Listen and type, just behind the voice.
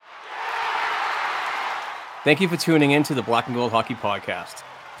Thank you for tuning in to the Black and Gold Hockey Podcast.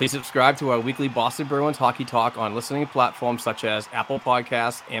 Please subscribe to our weekly Boston Bruins hockey talk on listening platforms such as Apple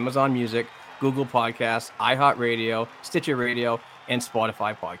Podcasts, Amazon Music, Google Podcasts, iHeartRadio, Stitcher Radio, and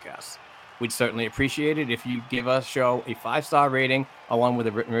Spotify Podcasts. We'd certainly appreciate it if you give our show a 5-star rating along with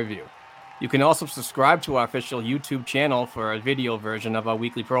a written review. You can also subscribe to our official YouTube channel for a video version of our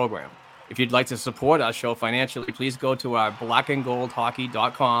weekly program. If you'd like to support our show financially, please go to our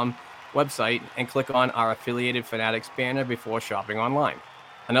blackandgoldhockey.com website and click on our affiliated Fanatics banner before shopping online.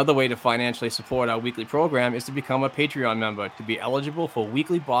 Another way to financially support our weekly program is to become a Patreon member to be eligible for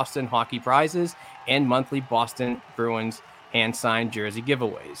weekly Boston hockey prizes and monthly Boston Bruins hand-signed jersey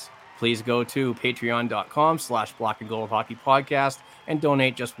giveaways. Please go to patreon.com/blackandgoldhockeypodcast and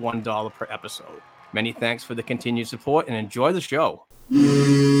donate just $1 per episode. Many thanks for the continued support and enjoy the show.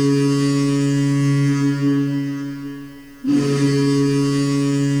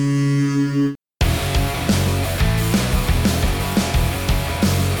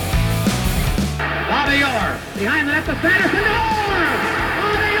 Behind the net to Sanderson, Orr!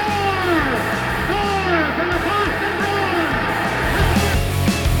 On the Orr! Orr from the Boston Bruins!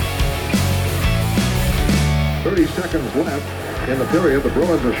 30 seconds left in the period. The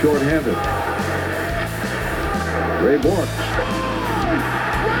Bruins are shorthanded. Ray Bourque.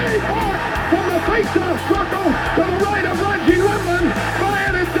 Ray Bourque from the face-off circle to the right of Reggie Whitman.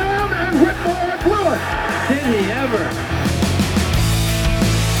 Fired it down and Whitmore blew it. Did he ever?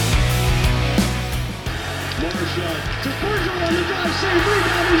 To Bergeron on the drive, save,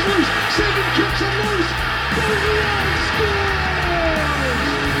 rebound, he's loose, saving, kicks him loose, Bergeron scores!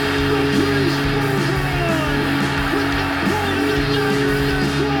 The Priest Bergeron, with the point of the dagger in their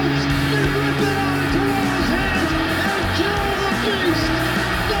throats, they rip it out of Toronto's hands and kill the beast!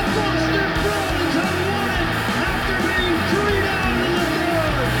 The Boston Bruins have won it after being 3 down in the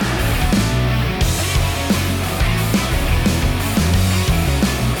third!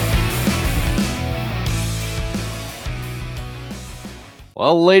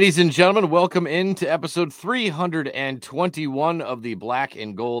 Well, ladies and gentlemen, welcome into episode 321 of the Black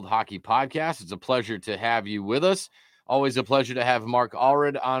and Gold Hockey Podcast. It's a pleasure to have you with us. Always a pleasure to have Mark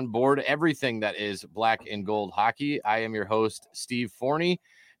Allred on board everything that is Black and Gold Hockey. I am your host, Steve Forney,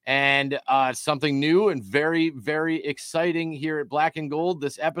 and something new and very, very exciting here at Black and Gold.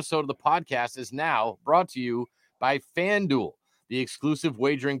 This episode of the podcast is now brought to you by FanDuel, the exclusive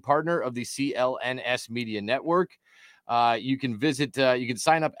wagering partner of the CLNS Media Network. You can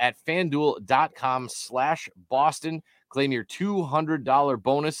sign up at fanduel.com/Boston, claim your $200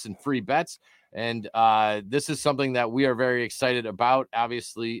 bonus and free bets. And this is something that we are very excited about.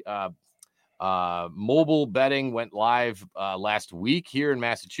 Obviously, mobile betting went live last week here in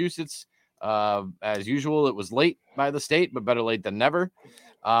Massachusetts. As usual, it was late by the state, but better late than never.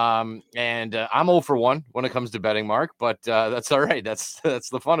 I'm 0 for 1 when it comes to betting, Mark, but that's all right. That's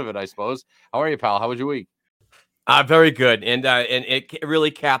the fun of it, I suppose. How are you, pal? How was your week? Very good, and it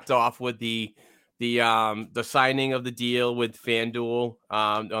really capped off with the signing of the deal with FanDuel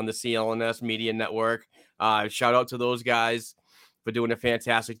on the CLNS Media Network. Shout out to those guys for doing a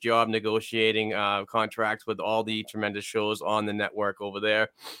fantastic job negotiating contracts with all the tremendous shows on the network over there.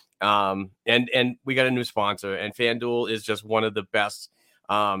 And we got a new sponsor, and FanDuel is just one of the best,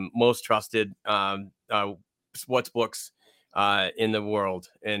 most trusted sports books in the world,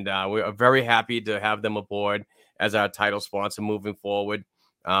 and we are very happy to have them aboard as our title sponsor moving forward.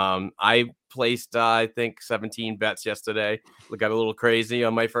 I placed, I think, 17 bets yesterday. We got a little crazy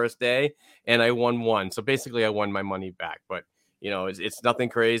on my first day, and I won one. So basically, I won my money back. But, it's nothing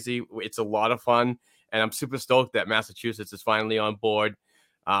crazy. It's a lot of fun, and I'm super stoked that Massachusetts is finally on board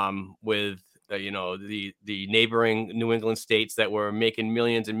with, the neighboring New England states that were making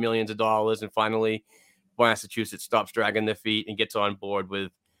millions and millions of dollars, and finally Massachusetts stops dragging their feet and gets on board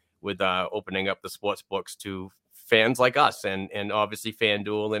with opening up the sports books to fans like us and obviously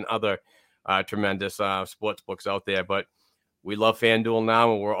FanDuel and other tremendous sports books out there. But we love FanDuel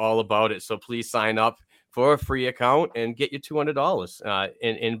now, and we're all about it. So please sign up for a free account and get your $200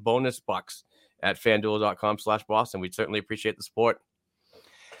 in bonus bucks at fanduel.com/Boston. We'd certainly appreciate the support.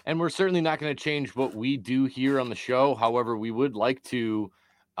 And we're certainly not going to change what we do here on the show. However, we would like to,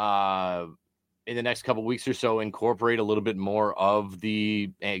 in the next couple of weeks or so, incorporate a little bit more of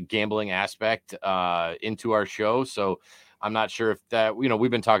the gambling aspect into our show. So I'm not sure if that,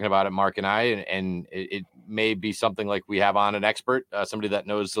 we've been talking about it, Mark and I, and it may be something like we have on an expert, somebody that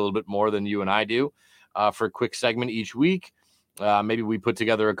knows a little bit more than you and I do, for a quick segment each week. Maybe we put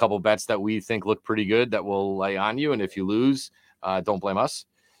together a couple bets that we think look pretty good that we'll lay on you. And if you lose, don't blame us.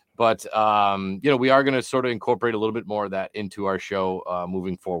 But, we are going to sort of incorporate a little bit more of that into our show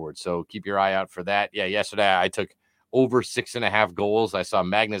moving forward. So keep your eye out for that. Yeah, yesterday I took over 6.5 goals. I saw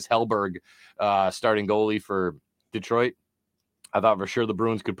Magnus Hellberg starting goalie for Detroit. I thought for sure the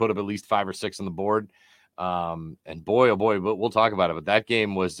Bruins could put up at least 5 or 6 on the board. And boy, oh boy, we'll talk about it. But that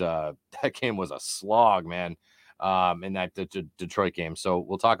game was a slog, man, in that Detroit game. So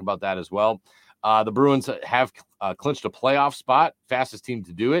we'll talk about that as well. The Bruins have clinched a playoff spot, fastest team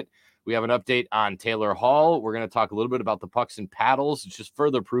to do it. We have an update on Taylor Hall. We're going to talk a little bit about the pucks and paddles. It's just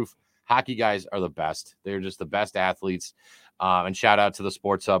further proof hockey guys are the best. They're just the best athletes. And shout out to the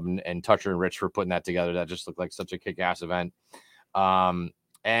Sports Hub and Toucher and Rich for putting that together. That just looked like such a kick-ass event.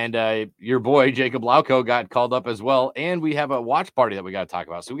 And your boy Jacob Lauko got called up as well. And we have a watch party that we got to talk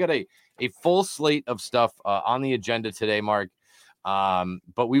about. So we got a full slate of stuff on the agenda today, Mark.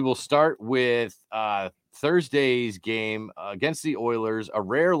 But we will start with Thursday's game against the Oilers, a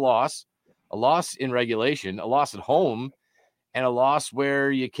rare loss, a loss in regulation, a loss at home, and a loss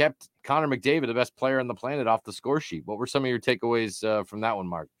where you kept Connor McDavid, the best player on the planet, off the score sheet. What were some of your takeaways from that one,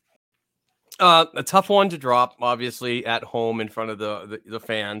 Mark? A tough one to drop, obviously, at home in front of the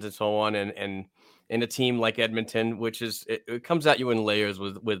fans and so on, and in a team like Edmonton, which is it comes at you in layers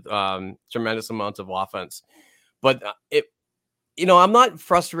with tremendous amounts of offense. But I'm not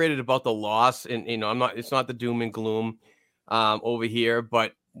frustrated about the loss, and it's not the doom and gloom over here.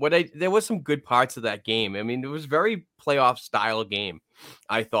 But there was some good parts of that game. I mean, it was very playoff style game,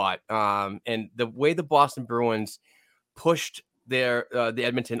 I thought, and the way the Boston Bruins pushed the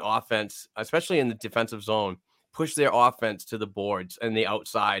Edmonton offense, especially in the defensive zone, pushed their offense to the boards and the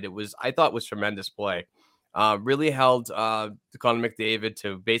outside. I thought it was tremendous play. Really held Connor McDavid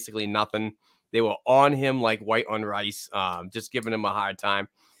to basically nothing. They were on him like white on rice, just giving him a hard time.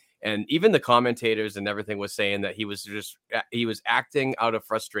 And even the commentators and everything was saying that he was acting out of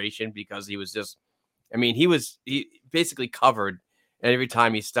frustration because he basically covered every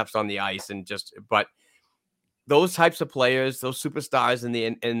time he steps on the ice but those types of players, those superstars in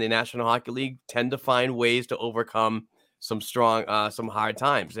the National Hockey League tend to find ways to overcome some hard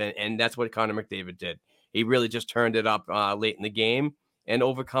times. And that's what Connor McDavid did. He really just turned it up late in the game and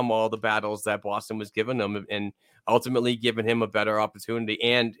overcome all the battles that Boston was giving him, and ultimately giving him a better opportunity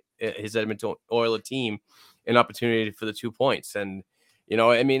and his Edmonton Oilers team an opportunity for the 2 points. And,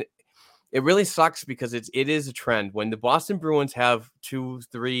 it really sucks because it is a trend when the Boston Bruins have 2,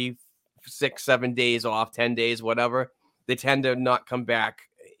 3, 6, 7 days off, 10 days, whatever, they tend to not come back,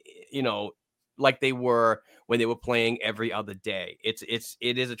 like they were when they were playing every other day. It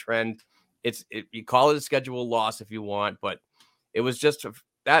is a trend. You call it a schedule loss if you want, but it was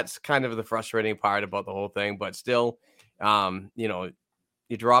that's kind of the frustrating part about the whole thing. But still,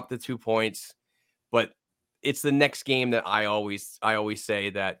 you drop the 2 points, but it's the next game that I always say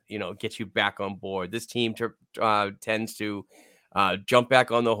that, gets you back on board. This team tends to jump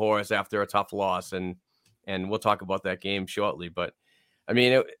back on the horse after a tough loss, and we'll talk about that game shortly. But I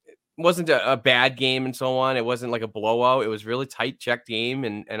mean, it wasn't a bad game and so on. It wasn't like a blowout. It was really tight check game,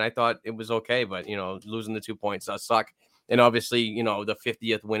 and I thought it was okay. But losing the 2 points does suck. And obviously, the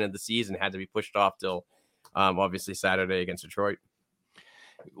 50th win of the season had to be pushed off till obviously Saturday against Detroit.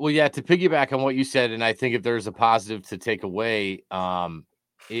 Well, yeah, to piggyback on what you said, and I think if there's a positive to take away,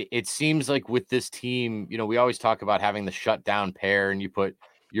 it seems like with this team, we always talk about having the shutdown pair, and you put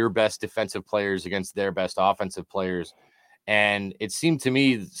your best defensive players against their best offensive players. And it seemed to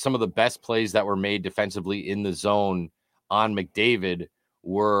me some of the best plays that were made defensively in the zone on McDavid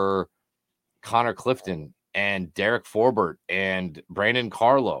were Connor Clifton and Derek Forbort and Brandon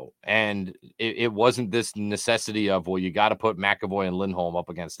Carlo. And it wasn't this necessity of, well, you got to put McAvoy and Lindholm up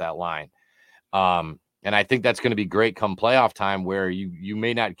against that line. And I think that's going to be great come playoff time, where you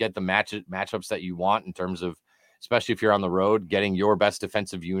may not get the matchups that you want in terms of, especially if you're on the road, getting your best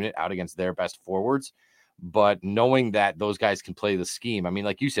defensive unit out against their best forwards. But knowing that those guys can play the scheme, I mean,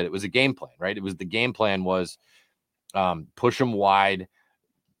 like you said, it was a game plan, right? It was the game plan was push them wide,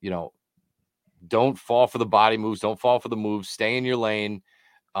 don't fall for the body moves, don't fall for the moves, stay in your lane.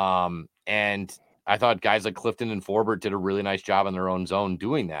 And I thought guys like Clifton and Forbort did a really nice job in their own zone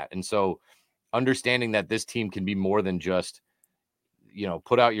doing that. And so understanding that this team can be more than just,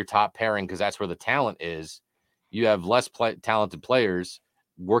 put out your top pairing because that's where the talent is. You have less talented players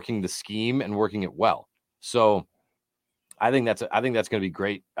working the scheme and working it well. So I think that's going to be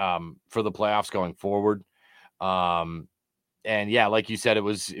great for the playoffs going forward. And yeah, like you said, it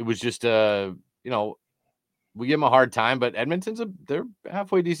was just we give them a hard time, but Edmonton's they're a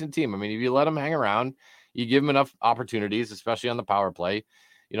halfway decent team. I mean, if you let them hang around, you give them enough opportunities, especially on the power play.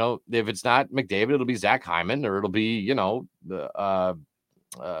 If it's not McDavid, it'll be Zach Hyman, or it'll be,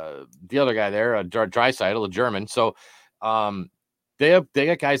 the other guy there, Draisaitl, a German. So they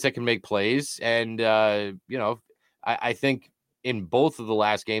got guys that can make plays. And, I think in both of the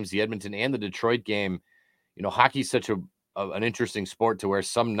last games, the Edmonton and the Detroit game, hockey's such an interesting sport to where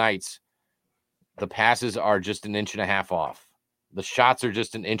some nights the passes are just an inch and a half off. The shots are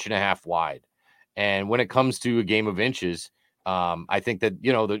just an inch and a half wide. And when it comes to a game of inches, I think that,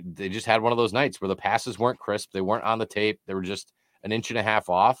 they just had one of those nights where the passes weren't crisp. They weren't on the tape. They were just an inch and a half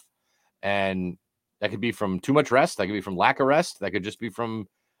off. And that could be from too much rest. That could be from lack of rest. That could just be from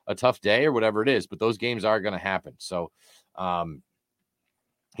a tough day or whatever it is. But those games are going to happen. So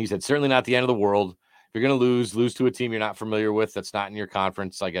he said, certainly not the end of the world. If you're going to lose to a team you're not familiar with, that's not in your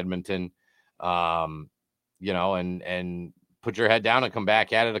conference, like Edmonton, and put your head down and come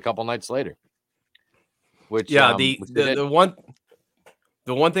back at it a couple nights later. Which, the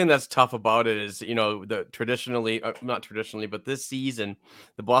one thing that's tough about it is, not traditionally, but this season,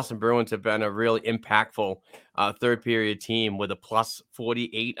 the Boston Bruins have been a really impactful third period team with a plus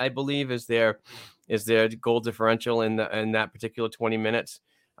 48, I believe, is their goal differential in that particular 20 minutes.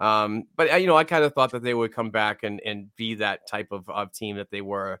 But I kind of thought that they would come back and be that type of team that they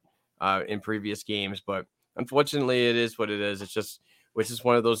were in previous games. But unfortunately, it is what it is. It's just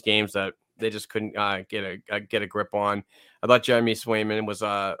one of those games that they just couldn't get a grip on. I thought Jeremy Swayman was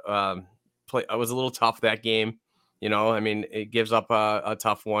was a little tough that game. It gives up a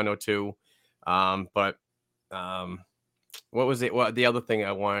tough 1 or 2. But what was it? What the other thing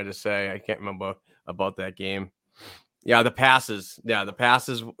I wanted to say? I can't remember about that game. Yeah, the passes. Yeah, the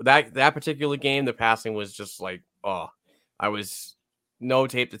passes. That particular game, the passing was just like, I was no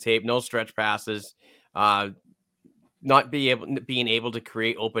tape to tape, no stretch passes. Not being able to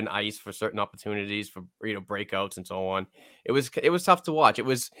create open ice for certain opportunities for breakouts and so on. It was tough to watch. It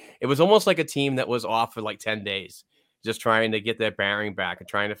was almost like a team that was off for like 10 days, just trying to get their bearing back and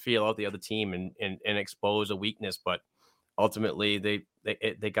trying to feel out the other team and expose a weakness. But ultimately,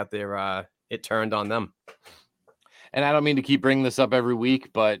 they got their it turned on them. And I don't mean to keep bringing this up every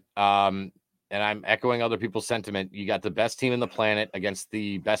week, but and I'm echoing other people's sentiment. You got the best team on the planet against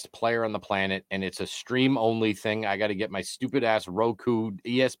the best player on the planet, and it's a stream-only thing. I got to get my stupid-ass Roku,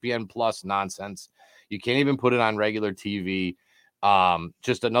 ESPN Plus nonsense. You can't even put it on regular TV.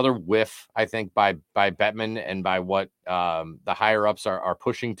 Just another whiff, I think, by Bettman and by what the higher-ups are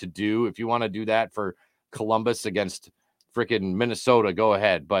pushing to do. If you want to do that for Columbus against freaking Minnesota, go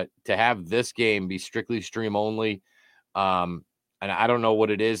ahead. But to have this game be strictly stream-only, and I don't know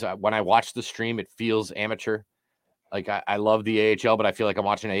what it is. When I watch the stream, it feels amateur. Like I love the AHL, but I feel like I'm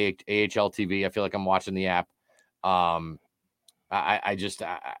watching AHL TV. I feel like I'm watching the app. I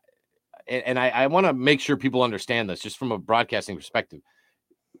want to make sure people understand this just from a broadcasting perspective.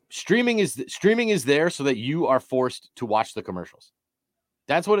 Streaming is there so that you are forced to watch the commercials.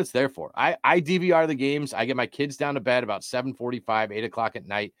 That's what it's there for. I DVR the games. I get my kids down to bed about 7:45, 8 o'clock at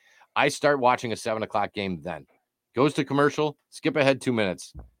night. I start watching a 7 o'clock game then. Goes to commercial, skip ahead 2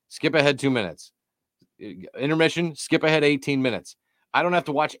 minutes. Skip ahead 2 minutes. Intermission, skip ahead 18 minutes. I don't have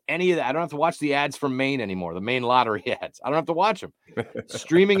to watch any of that. I don't have to watch the ads from Maine anymore, the Maine lottery ads. I don't have to watch them.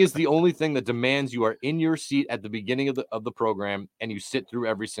 Streaming is the only thing that demands you are in your seat at the beginning of the program and you sit through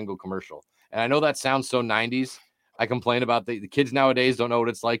every single commercial. And I know that sounds so 90s. I complain about the kids nowadays don't know what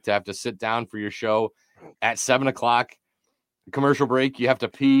it's like to have to sit down for your show at 7 o'clock. Commercial break, you have to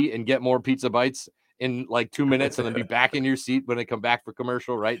pee and get more pizza bites in like 2 minutes and then be back in your seat when they come back for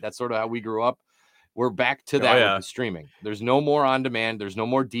commercial, right? That's sort of how we grew up. We're back to that with the streaming. There's no more on demand. There's no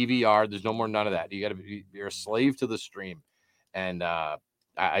more DVR. There's no more none of that. You're a slave to the stream. And I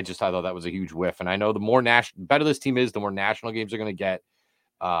thought that was a huge whiff. And I know the more better this team is, the more national games they're going to get.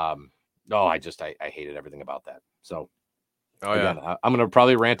 I hated everything about that. So again, I'm going to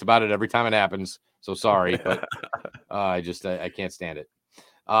probably rant about it every time it happens. So sorry, but I can't stand it.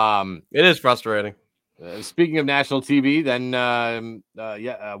 It is frustrating. Speaking of national TV, then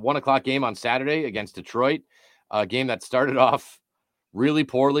 1 o'clock game on Saturday against Detroit, a game that started off really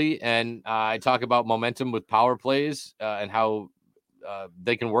poorly. And I talk about momentum with power plays and how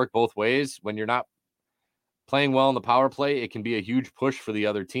they can work both ways. When you're not playing well in the power play, it can be a huge push for the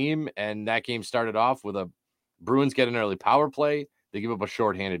other team. And that game started off with a Bruins get an early power play. They give up a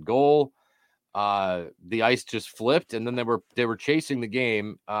shorthanded goal. The ice just flipped, and then they were chasing the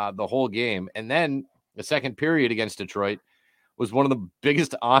game the whole game. And then the second period against Detroit was one of the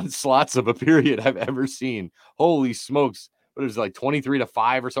biggest onslaughts of a period I've ever seen. Holy smokes. But it was like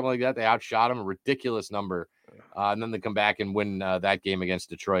 23-5 or something like that. They outshot them, a ridiculous number. And then they come back and win that game against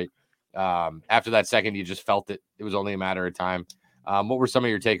Detroit. After that second, you just felt it. It was only a matter of time. What were some of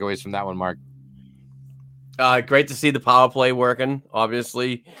your takeaways from that one, Mark? Great to see the power play working.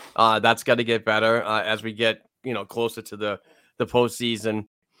 Obviously, that's got to get better as we get closer to the postseason.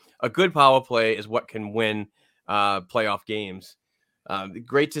 A good power play is what can win playoff games.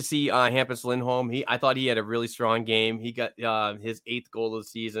 Great to see Hampus Lindholm. I thought he had a really strong game. He got his 8th goal of the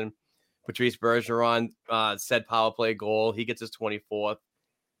season. Patrice Bergeron said power play goal. He gets his 24th.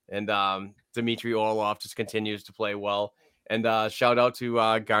 And Dmitry Orlov just continues to play well. And shout out to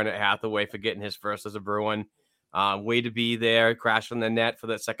Garnet Hathaway for getting his first as a Bruin. Way to be there, crashing the net for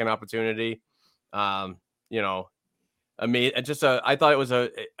that second opportunity. I mean, I thought it was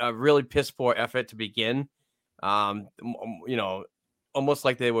a really piss poor effort to begin. Almost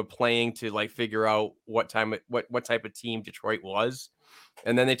like they were playing to like figure out what type of team Detroit was,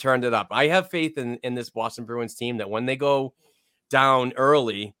 and then they turned it up. I have faith in this Boston Bruins team that when they go down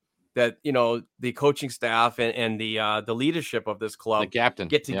early, that the coaching staff and the leadership of this club, the captain,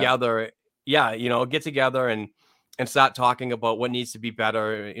 get together, get together and start talking about what needs to be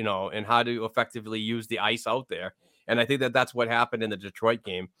better, and how to effectively use the ice out there. And I think that that's what happened in the Detroit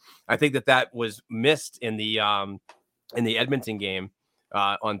game. I think that was missed in the Edmonton game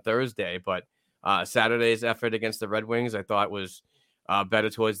on Thursday, but Saturday's effort against the Red Wings, I thought, was better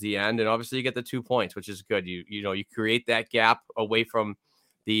towards the end. And obviously you get the 2 points, which is good. You create that gap away from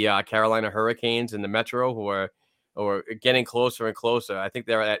the Carolina Hurricanes in the Metro, who are getting closer and closer. I think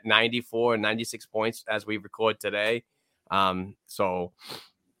they're at 94 and 96 points as we record today. So,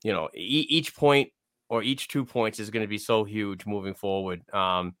 each point or each 2 points is going to be so huge moving forward.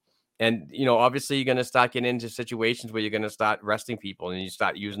 And, obviously you're going to start getting into situations where you're going to start resting people and you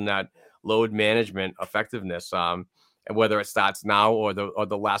start using that load management effectiveness, and whether it starts now or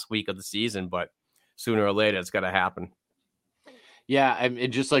the last week of the season, but sooner or later it's got to happen. Yeah,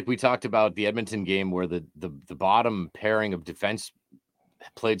 and just like we talked about the Edmonton game where the bottom pairing of defense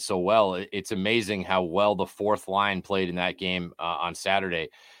played so well, it's amazing how well the fourth line played in that game on Saturday.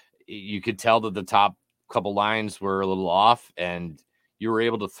 You could tell that the top couple lines were a little off, and you were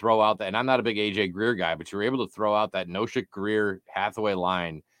able to throw out that, and I'm not a big AJ Greer guy, but you were able to throw out that Noshik, Greer, Hathaway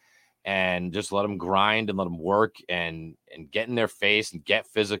line and just let them grind and let them work and get in their face and get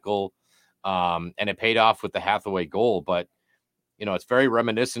physical. And it paid off with the Hathaway goal, but it's very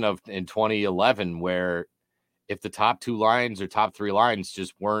reminiscent of in 2011, where if the top 2 lines or top 3 lines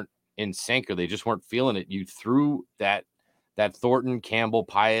just weren't in sync or they just weren't feeling it, you threw that Thornton, Campbell,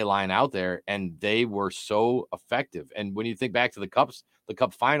 Paille line out there, and they were so effective. And when you think back to the Cup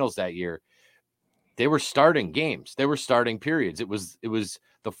finals that year, they were starting games. They were starting periods. It was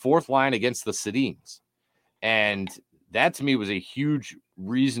the fourth line against the Sedins. And that to me was a huge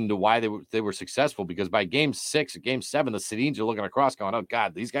reason to why they were successful, because by game 6 or game 7, the Sedins are looking across going, oh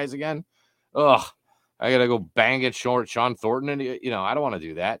God, these guys again. Ugh, I got to go bang at Sean Thornton. And I don't want to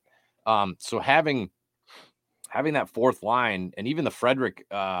do that. So having that fourth line, and even the Frederick,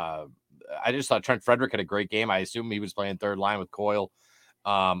 I just thought Trent Frederick had a great game. I assume he was playing third line with Coyle.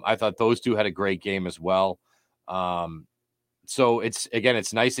 I thought those two had a great game as well. So it's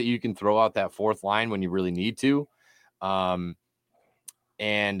nice that you can throw out that fourth line when you really need to. I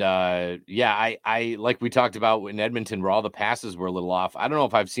like we talked about in Edmonton, where all the passes were a little off. I don't know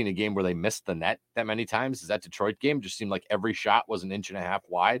if I've seen a game where they missed the net that many times. Is that Detroit game? Just seemed like every shot was an inch and a half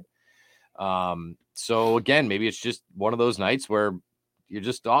wide. So again, maybe it's just one of those nights where you're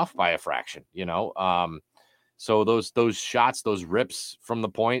just off by a fraction, so those shots, those rips from the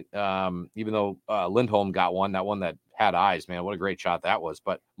point, even though Lindholm got one, that had eyes, man, what a great shot that was.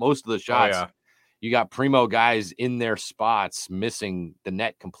 But most of the shots, you got primo guys in their spots missing the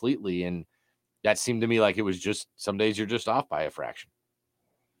net completely. And that seemed to me like it was just some days you're just off by a fraction.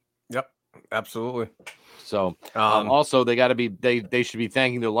 Yep, absolutely. So also they got to be, they should be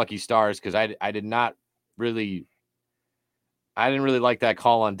thanking their lucky stars, because I didn't really like that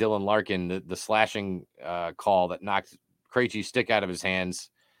call on Dylan Larkin, the slashing call that knocked Krejci's stick out of his hands,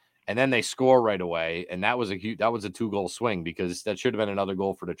 and then they score right away. And that was a 2-goal swing, because that should have been another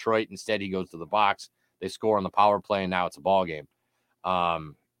goal for Detroit. Instead, he goes to the box, they score on the power play, and now it's a ball game.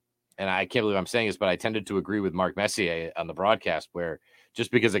 And I can't believe I'm saying this, but I tended to agree with Mark Messier on the broadcast, where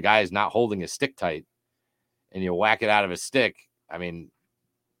just because a guy is not holding his stick tight and you whack it out of his stick, I mean,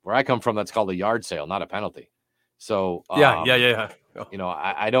 where I come from, that's called a yard sale, not a penalty. So yeah.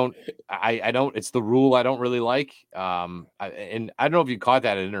 I don't. It's the rule I don't really like. And I don't know if you caught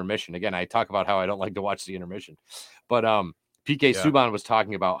that at intermission. Again, I talk about how I don't like to watch the intermission, but PK Subban was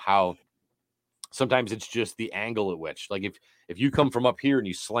talking about how sometimes it's just the angle at which, like if you come from up here and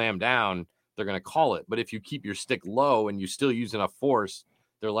you slam down, they're going to call it. But if you keep your stick low and you still use enough force,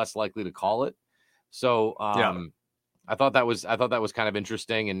 they're less likely to call it. So I thought that was kind of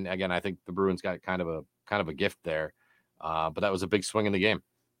interesting. And again, I think the Bruins got kind of a gift there. But that was a big swing in the game.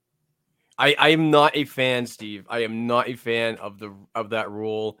 I am not a fan, Steve. I am not a fan of that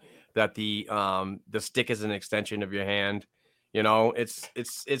rule that the stick is an extension of your hand.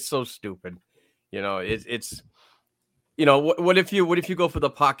 It's so stupid. It's what if you go for the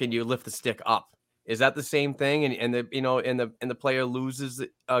puck and you lift the stick up? Is that the same thing? And the player loses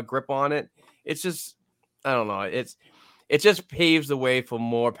grip on it. It's just, I don't know. It just paves the way for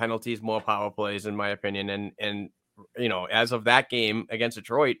more penalties, more power plays, in my opinion. And as of that game against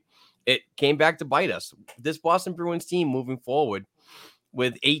Detroit, it came back to bite us. This Boston Bruins team moving forward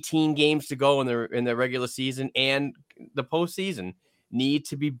with 18 games to go in the regular season and the postseason need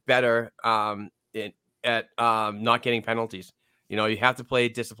to be better at not getting penalties. You have to play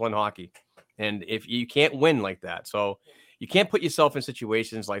disciplined hockey, and if you can't win like that, so you can't put yourself in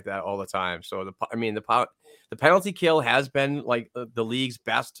situations like that all the time. So the penalty kill has been like the league's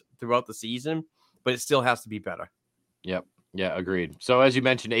best throughout the season, but it still has to be better. Yep. Yeah, agreed. So as you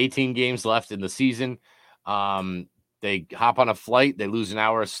mentioned, 18 games left in the season. They hop on a flight. They lose an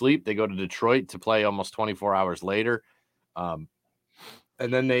hour of sleep. They go to Detroit to play almost 24 hours later. And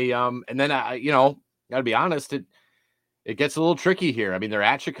then got to be honest, it gets a little tricky here. I mean, they're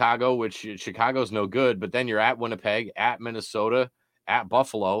at Chicago, which Chicago's no good, but then you're at Winnipeg, at Minnesota, at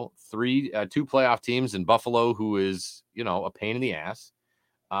Buffalo, two playoff teams in Buffalo, who is, a pain in the ass.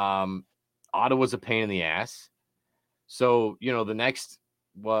 Ottawa's a pain in the ass. So, the next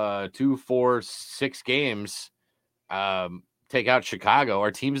 2, 4, 6 games, take out Chicago, are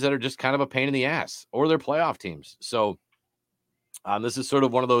teams that are just kind of a pain in the ass, or they're playoff teams. So this is sort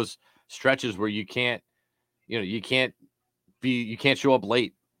of one of those stretches where you can't show up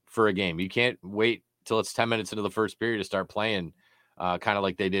late for a game. You can't wait till it's 10 minutes into the first period to start playing, kind of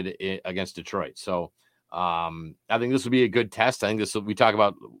like they did against Detroit. So I think this will be a good test. I think we talk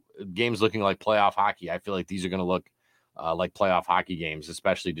about games looking like playoff hockey. I feel like these are going to look like playoff hockey games,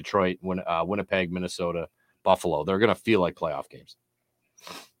 especially Detroit, Winnipeg, Minnesota, Buffalo. They're going to feel like playoff games.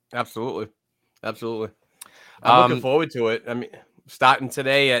 Absolutely. I'm looking forward to it. I mean, starting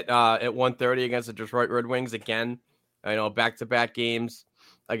today at 1:30 against the Detroit Red Wings again. Back-to-back games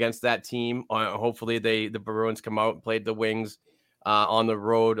against that team. Hopefully the Bruins come out and played the Wings on the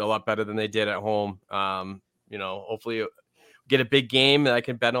road a lot better than they did at home. Hopefully get a big game that I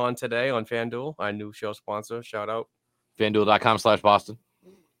can bet on today on FanDuel, our new show sponsor. Shout out. FanDuel.com/Boston.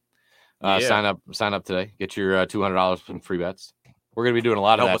 Yeah. Sign up today. Get your $200 from free bets. We're going to be doing a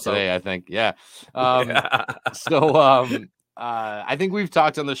lot of that today, I think. Yeah. So I think we've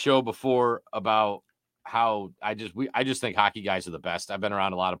talked on the show before about how I just think hockey guys are the best. I've been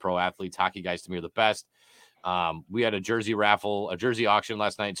around a lot of pro athletes. Hockey guys to me are the best. We had a jersey auction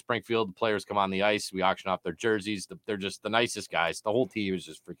last night in Springfield. The players come on the ice. We auction off their jerseys. They're just the nicest guys. The whole team is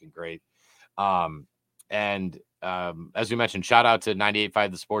just freaking great. As we mentioned, shout out to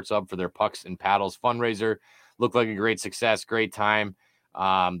 98.5 The Sports Hub for their Pucks and Paddles fundraiser. Looked like a great success, great time.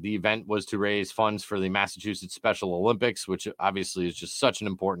 The event was to raise funds for the Massachusetts Special Olympics, which obviously is just such an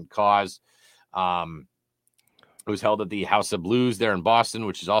important cause. It was held at the House of Blues there in Boston,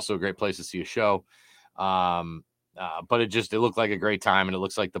 which is also a great place to see a show. But it looked like a great time, and it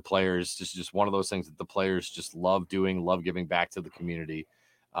looks like the players, just one of those things that the players just love doing, love giving back to the community.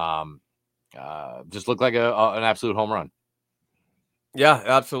 Just looked like an absolute home run. Yeah,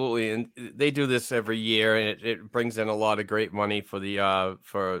 absolutely. And they do this every year, and it brings in a lot of great money for the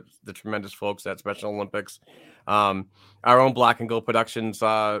tremendous folks at Special Olympics. Our own Black and Gold Productions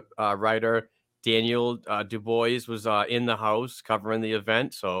writer, Daniel Dubois, was in the house covering the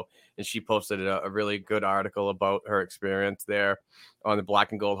event. And she posted a really good article about her experience there on the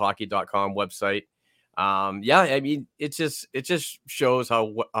blackandgoldhockey.com website. I mean, it just shows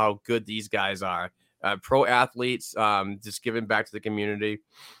how good these guys are. Pro athletes, just giving back to the community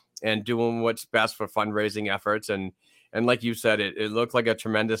and doing what's best for fundraising efforts. And like you said, it looked like a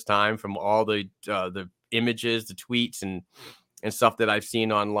tremendous time from all the images, the tweets and stuff that I've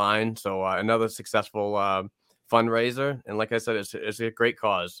seen online. So another successful fundraiser. And like I said, it's a great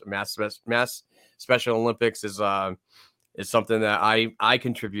cause. Mass Special Olympics is something that I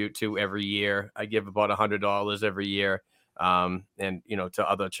contribute to every year. I give about $100 every year, and to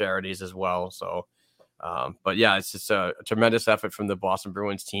other charities as well. So, but yeah, it's just a tremendous effort from the Boston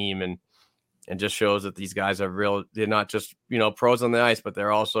Bruins team, and just shows that these guys are real. They're not just pros on the ice, but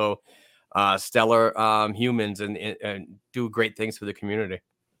they're also stellar humans and do great things for the community.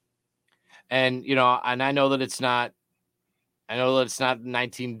 And and I know that it's not. I know that it's not the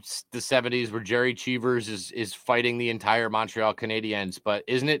 1970s where Jerry Cheevers is fighting the entire Montreal Canadiens, but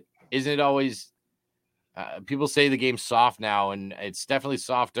isn't it always people say the game's soft now, and it's definitely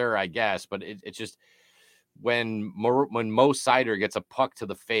softer, I guess. But it's just when Mo Sider gets a puck to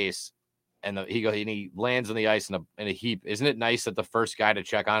the face and he lands on the ice in a heap. Isn't it nice that the first guy to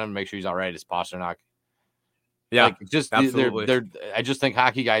check on him and make sure he's all right is Pasternak? Yeah, like just absolutely. they're I just think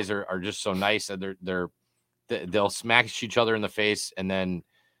hockey guys are just so nice that they'll smash each other in the face and then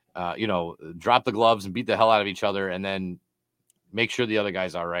drop the gloves and beat the hell out of each other and then make sure the other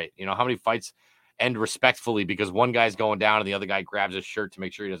guy's all right. How many fights end respectfully because one guy's going down and the other guy grabs his shirt to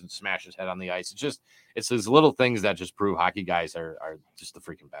make sure he doesn't smash his head on the ice. It's these little things that just prove hockey guys are just the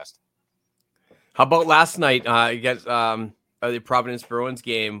freaking best. How about last night against the Providence Bruins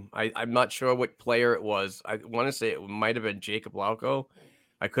game? I'm not sure what player it was. I want to say it might have been Jacob Lauko.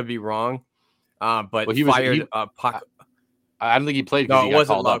 I could be wrong. But he fired a puck. I don't think he played because he got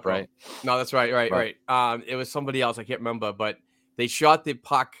called up, right? No, that's right. It was somebody else. I can't remember, but they shot the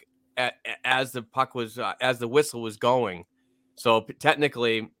puck as the puck was as the whistle was going. So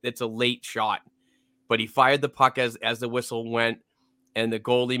technically, it's a late shot, but he fired the puck as the whistle went, and the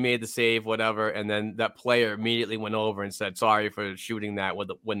goalie made the save, whatever. And then that player immediately went over and said, "Sorry for shooting that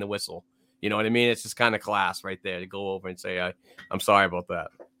when the whistle." You know what I mean? It's just kind of class right there to go over and say, "I'm sorry about that."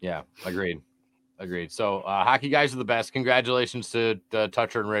 Yeah, agreed. So hockey guys are the best. Congratulations to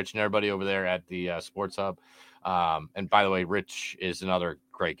Toucher and Rich and everybody over there at the Sports Hub. And by the way, Rich is another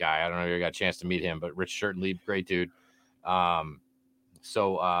great guy. I don't know if you got a chance to meet him, but Rich certainly great dude. An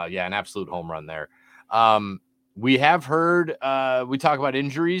absolute home run there. We have heard, we talk about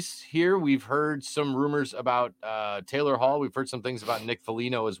injuries here. We've heard some rumors about Taylor Hall. We've heard some things about Nick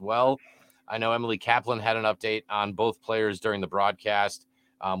Foligno as well. I know Emily Kaplan had an update on both players during the broadcast.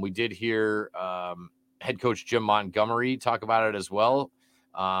 We did hear head coach Jim Montgomery talk about it as well.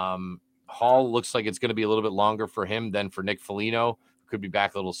 Hall looks like it's going to be a little bit longer for him than for Nick Foligno. Could be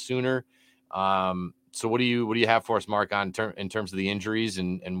back a little sooner. So what do you have for us, Mark, in terms of the injuries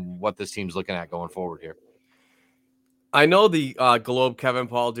and what this team's looking at going forward here? I know the Globe Kevin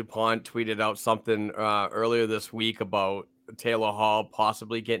Paul DuPont tweeted out something earlier this week about Taylor Hall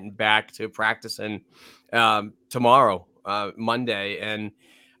possibly getting back to practicing tomorrow, Monday. And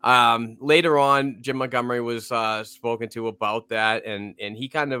later on, Jim Montgomery was spoken to about that, and he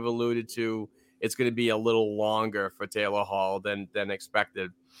kind of alluded to it's going to be a little longer for Taylor Hall than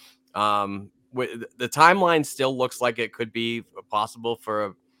expected. The timeline still looks like it could be possible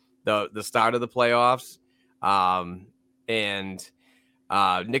for the start of the playoffs. And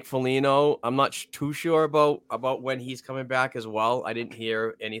Nick Foligno, I'm not too sure about when he's coming back as well. I didn't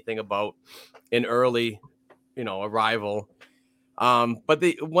hear anything about an early, arrival. But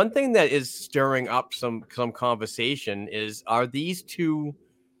the one thing that is stirring up some conversation is, are these two,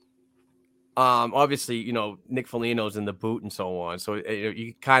 obviously, Nick Foligno's in the boot and so on. So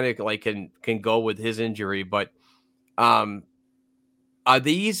you kind of like can go with his injury, but are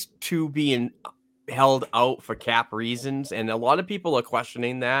these two being held out for cap reasons? And a lot of people are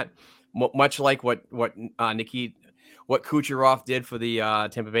questioning that, much like what Kucherov did for the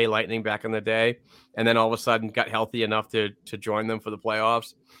Tampa Bay Lightning back in the day, and then all of a sudden got healthy enough to join them for the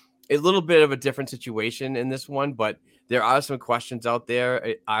playoffs. A little bit of a different situation in this one, but there are some questions out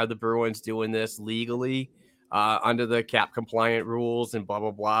there. Are the Bruins doing this legally under the cap compliant rules and blah,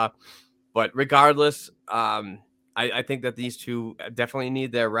 blah, blah. But regardless, I think that these two definitely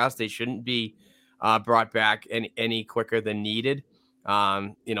need their rest. They shouldn't be brought back any quicker than needed.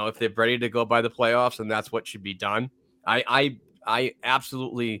 If they're ready to go by the playoffs, and that's what should be done. I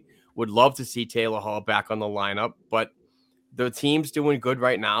absolutely would love to see Taylor Hall back on the lineup, but the team's doing good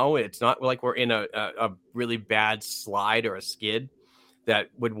right now. It's not like we're in a really bad slide or a skid that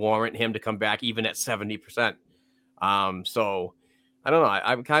would warrant him to come back even at 70%. So I don't know.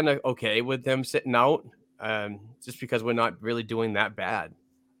 I'm kind of okay with them sitting out just because we're not really doing that bad.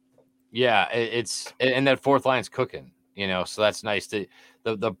 Yeah, and that fourth line's cooking, so that's nice.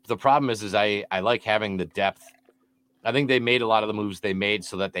 The problem is I like having the depth. I think they made a lot of the moves they made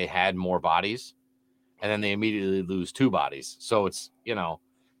so that they had more bodies, and then they immediately lose two bodies. So it's,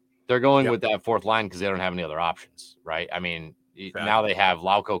 they're going with that fourth line because they don't have any other options, right? I mean, now they have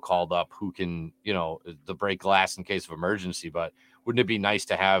Lauko called up who can, the break glass in case of emergency, but wouldn't it be nice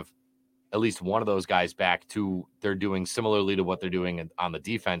to have at least one of those guys back to they're doing similarly to what they're doing on the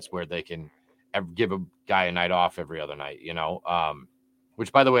defense, where they can give a guy a night off every other night,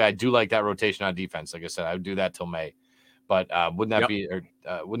 which, by the way, I do like that rotation on defense. Like I said, I would do that till May, but wouldn't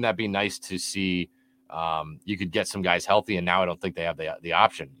that be nice to see? You could get some guys healthy, and now I don't think they have the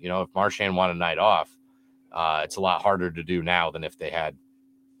option. If Marchand wanted a night off, it's a lot harder to do now than if they had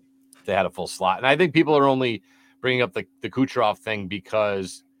a full slot. And I think people are only bringing up the Kucherov thing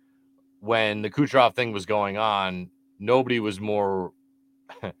because when the Kucherov thing was going on, nobody was more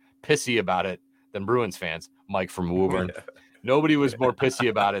pissy about it than Bruins fans. Mike from Woburn. Nobody was more pissy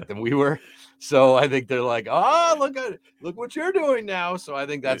about it than we were. So I think they're like, oh, look what you're doing now. So I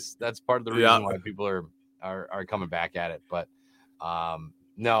think that's part of the reason why people are coming back at it. But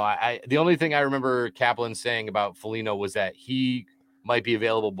no, I the only thing I remember Kaplan saying about Foligno was that he might be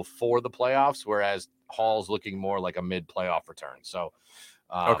available before the playoffs, whereas Hall's looking more like a mid-playoff return. So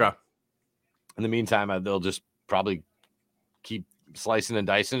Okay. In the meantime, they'll just probably keep slicing and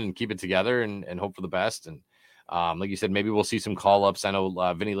dicing and keep it together and hope for the best. And like you said, maybe we'll see some call-ups. I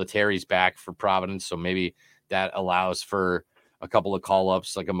know Vinny Lettieri's back for Providence, so maybe that allows for a couple of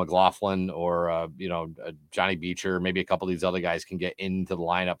call-ups like a McLaughlin or a Johnny Beecher. Maybe a couple of these other guys can get into the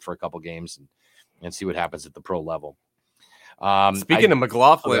lineup for a couple games and see what happens at the pro level. Speaking of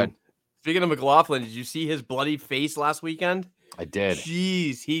McLaughlin, did you see his bloody face last weekend? I did.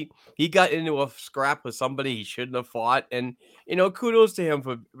 Jeez, he got into a scrap with somebody he shouldn't have fought, and kudos to him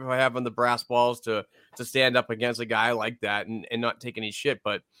for having the brass balls to stand up against a guy like that and not take any shit.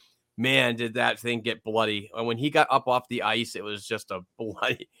 But man, did that thing get bloody! And when he got up off the ice, it was just a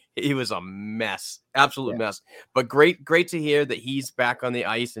bloody. He was a mess, absolute mess. But great to hear that he's back on the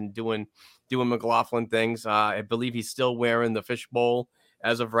ice and doing McLaughlin things. I believe he's still wearing the fishbowl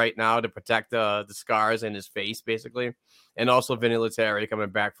as of right now to protect the scars in his face, basically. And also Vinny Lettieri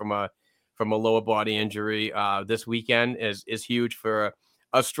coming back from a lower body injury this weekend is huge for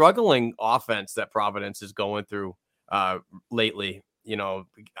a struggling offense that Providence is going through lately.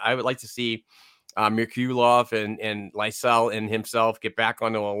 I would like to see Merkulov and Lysell and himself get back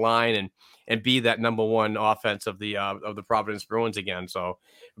onto a line and be that number one offense of the Providence Bruins again. So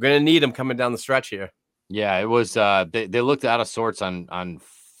we're going to need him coming down the stretch here. Yeah, it was they looked out of sorts on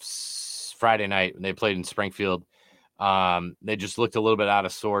Friday night when they played in Springfield. They just looked a little bit out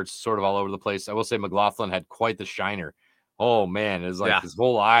of sorts, sort of all over the place. I will say McLaughlin had quite the shiner. Oh man, it was like his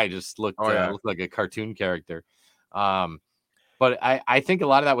whole eye just looked like a cartoon character. But I think a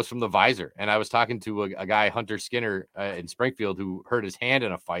lot of that was from the visor. And I was talking to a guy, Hunter Skinner, in Springfield, who hurt his hand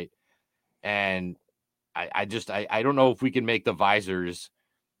in a fight. And I don't know if we can make the visors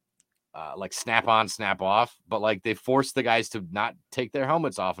like snap on, snap off, but like they force the guys to not take their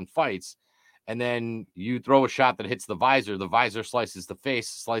helmets off in fights. And then you throw a shot that hits the visor slices the face,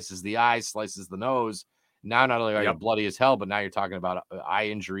 slices the eyes, slices the nose. Now, not only are you bloody as hell, but now you're talking about eye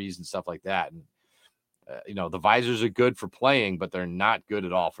injuries and stuff like that. And, the visors are good for playing, but they're not good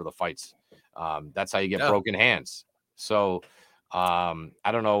at all for the fights. That's how you get broken hands. So I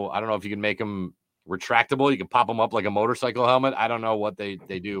don't know if you can make them retractable. You can pop them up like a motorcycle helmet. I don't know what they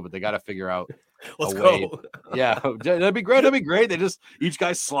do, but they got to figure out. Let's go. Yeah, that'd be great. They just each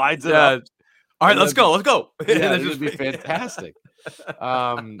guy slides it up. All right, let's go. Yeah, it'd be fantastic.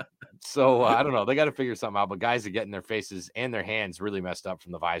 So I don't know. They got to figure something out. But guys are getting their faces and their hands really messed up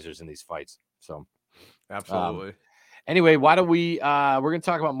from the visors in these fights. So absolutely. Anyway, why don't we? We're going to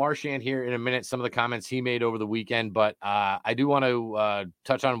talk about Marchand here in a minute. Some of the comments he made over the weekend, but I do want to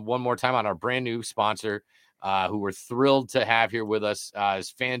touch on one more time on our brand new sponsor, who we're thrilled to have here with us,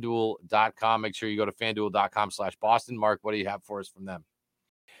 is FanDuel.com. Make sure you go to FanDuel.com/Boston. Mark, what do you have for us from them?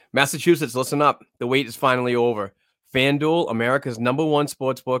 Massachusetts, listen up. The wait is finally over. FanDuel, America's #1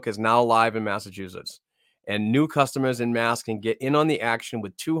 sportsbook, is now live in Massachusetts. And new customers in Mass can get in on the action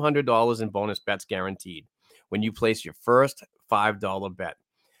with $200 in bonus bets guaranteed when you place your first $5 bet.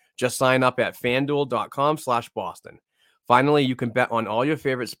 Just sign up at FanDuel.com/Boston. Finally, you can bet on all your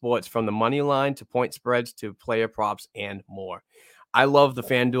favorite sports, from the money line to point spreads to player props and more. I love the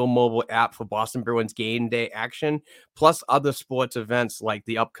FanDuel mobile app for Boston Bruins game day action, plus other sports events like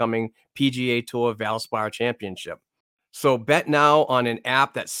the upcoming PGA Tour Valspar Championship. So bet now on an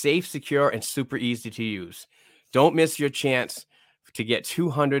app that's safe, secure, and super easy to use. Don't miss your chance to get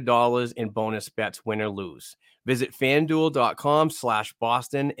 $200 in bonus bets, win or lose. Visit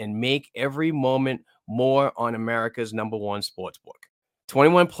FanDuel.com/Boston and make every moment more on America's #1 sportsbook.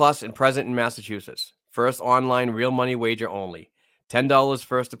 21 plus and present in Massachusetts. First online real money wager only. $10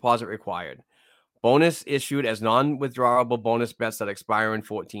 first deposit required. Bonus issued as non-withdrawable bonus bets that expire in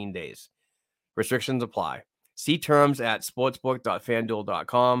 14 days. Restrictions apply. See terms at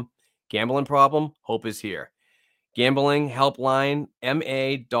sportsbook.fanduel.com. Gambling problem? Hope is here. Gambling helpline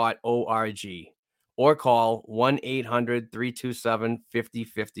ma.org or call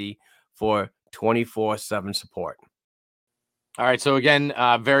 1-800-327-5050 for 24/7 support. All right. So again,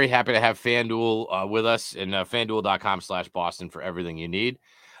 very happy to have FanDuel with us, and FanDuel.com/Boston for everything you need.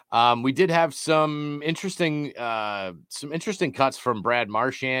 We did have some interesting cuts from Brad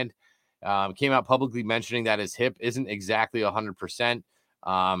Marchand. Came out publicly mentioning that his hip isn't exactly 100%.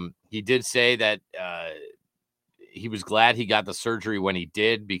 He did say that he was glad he got the surgery when he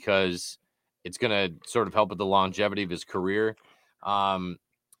did because it's going to sort of help with the longevity of his career.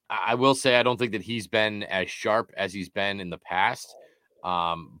 I will say I don't think that he's been as sharp as he's been in the past.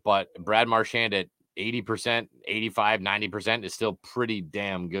 But Brad Marchand at 80%, 85, 90% is still pretty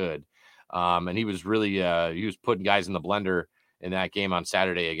damn good. And he was really he was putting guys in the blender in that game on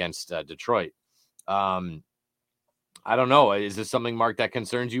Saturday against Detroit. I don't know. Is this something, Mark, that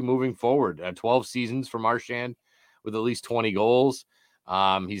concerns you moving forward? 12 seasons for Marchand with at least 20 goals.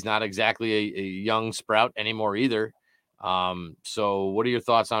 He's not exactly a young sprout anymore either. So what are your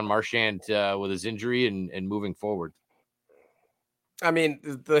thoughts on Marchand with his injury and moving forward? I mean,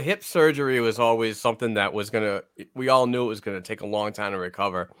 the hip surgery was always something that was we all knew it was going to take a long time to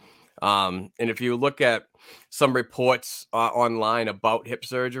recover. And if you look at some reports online about hip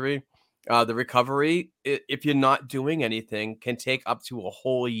surgery, the recovery, if you're not doing anything, can take up to a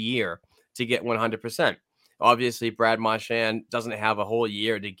whole year to get 100%. Obviously, Brad Marchand doesn't have a whole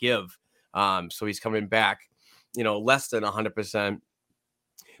year to give. So he's coming back, less than 100%.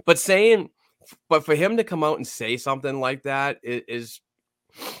 But for him to come out and say something like that is,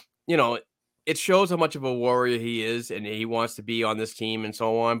 it shows how much of a warrior he is and he wants to be on this team and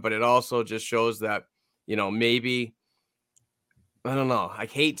so on. But it also just shows that, maybe, I don't know. I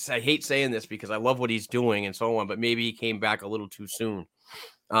hate saying this because I love what he's doing and so on, but maybe he came back a little too soon.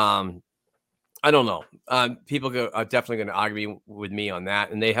 I don't know. People are definitely going to argue with me on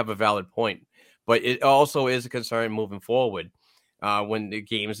that, and they have a valid point. But it also is a concern moving forward when the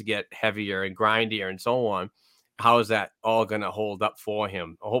games get heavier and grindier and so on. How is that all going to hold up for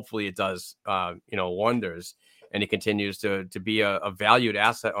him? Hopefully it does, wonders, and he continues to be a valued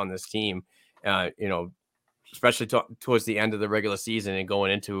asset on this team, especially towards the end of the regular season and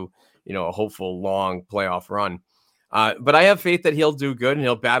going into, a hopeful long playoff run. But I have faith that he'll do good and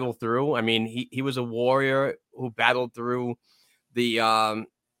he'll battle through. I mean, he was a warrior who battled through the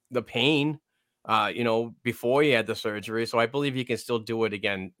pain, before he had the surgery. So I believe he can still do it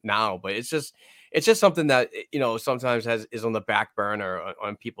again now. But it's just something that, sometimes is on the back burner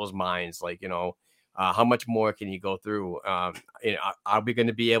on people's minds. Like, how much more can he go through? Are we going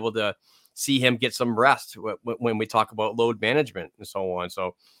to be able to see him get some rest when we talk about load management and so on?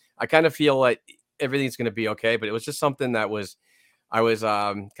 So I kind of feel like everything's going to be okay, but it was just something that I was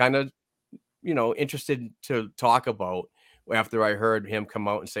kind of, interested to talk about after I heard him come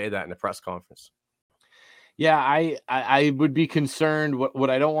out and say that in a press conference. Yeah, I would be concerned. What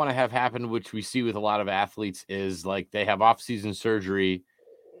I don't want to have happen, which we see with a lot of athletes, is like they have off-season surgery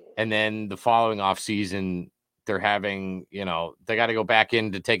and then the following off-season they're having, they got to go back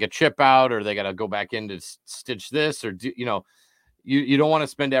in to take a chip out, or they got to go back in to stitch this, or do, you don't want to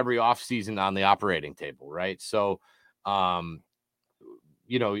spend every off season on the operating table, right? So, the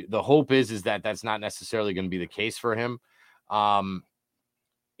hope is that that's not necessarily going to be the case for him. I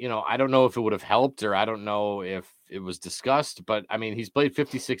don't know if it would have helped, or I don't know if it was discussed, but I mean, he's played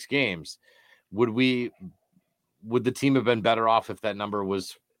 56 games. Would the team have been better off if that number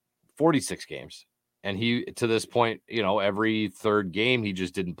was 46 games? And he, to this point, every third game he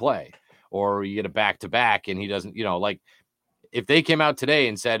just didn't play, or you get a back-to-back and he doesn't, if they came out today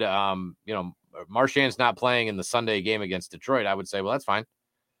and said, Marchand's not playing in the Sunday game against Detroit, I would say, well, that's fine.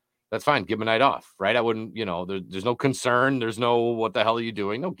 That's fine. Give him a night off, right? I wouldn't, there's no concern. There's no, what the hell are you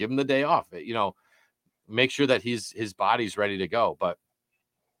doing? No, give him the day off. Make sure that his body's ready to go. But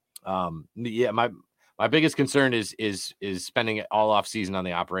my biggest concern is spending it all off season on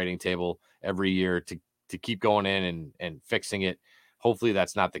the operating table every year to keep going in and fixing it. Hopefully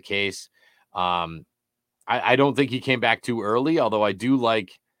that's not the case. I don't think he came back too early, although I do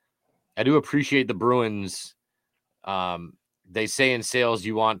appreciate the Bruins. They say in sales,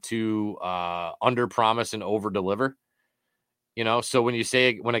 you want to under promise and over deliver, so when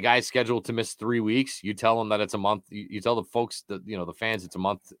a guy's scheduled to miss 3 weeks, you tell him that it's a month. You tell the folks that, the fans, it's a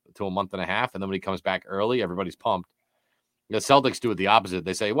month to a month and a half. And then when he comes back early, everybody's pumped. The Celtics do it the opposite.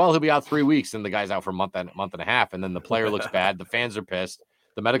 They say, well, he'll be out 3 weeks. And the guy's out for a month and a half. And then the player looks bad. The fans are pissed.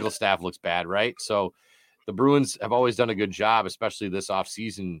 The medical staff looks bad. Right. So the Bruins have always done a good job, especially this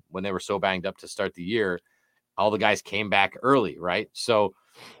offseason when they were so banged up to start the year. All the guys came back early, right? So,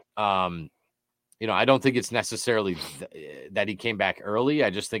 I don't think it's necessarily that he came back early. I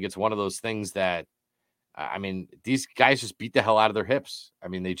just think it's one of those things that, these guys just beat the hell out of their hips.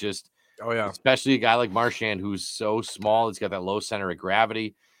 They just, especially a guy like Marchand, who's so small. He's got that low center of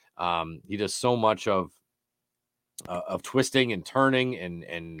gravity. He does so much of twisting and turning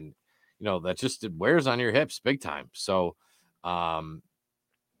and that just it wears on your hips big time. So, I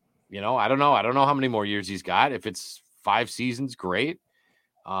don't know. I don't know how many more years he's got. If it's 5 seasons, great.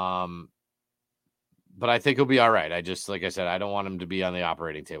 But I think he'll be all right. Like I said, I don't want him to be on the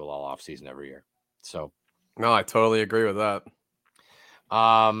operating table all offseason every year. So, no, I totally agree with that.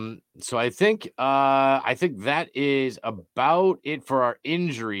 So I think that is about it for our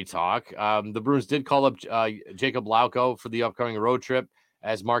injury talk. The Bruins did call up Jacob Lauko for the upcoming road trip.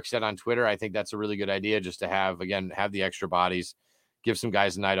 As Mark said on Twitter, I think that's a really good idea just to have the extra bodies, give some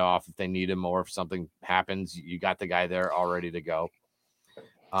guys a night off if they need him, or if something happens, you got the guy there all ready to go.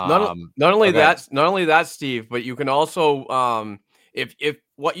 Not only that, Steve, but you can also if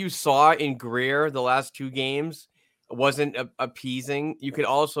what you saw in Greer the last 2 games wasn't appeasing, you could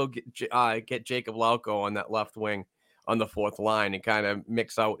also get Jacob Lauko on that left wing on the 4th line and kind of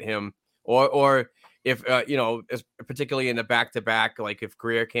mix out him, or if particularly in the back-to-back, like if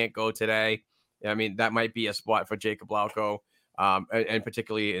Greer can't go today, I mean that might be a spot for Jacob Lauko. And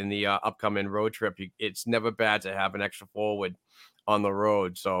particularly in the upcoming road trip, it's never bad to have an extra forward on the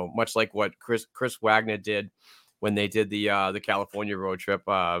road. So much like what Chris Wagner did when they did the California road trip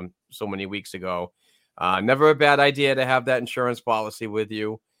so many weeks ago. Never a bad idea to have that insurance policy with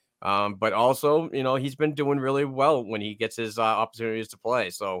you. But also, he's been doing really well when he gets his opportunities to play.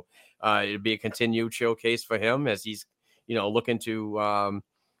 So it'd be a continued showcase for him as he's, looking to,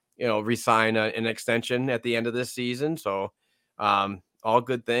 re-sign an extension at the end of this season. So all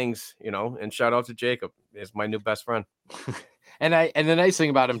good things, and shout out to Jacob. He's my new best friend. And the nice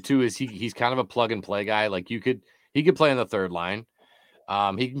thing about him too is he's kind of a plug and play guy. Like he could play on the 3rd line.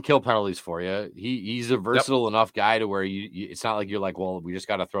 He can kill penalties for you. He's a versatile enough guy to where it's not like you're like, well, we just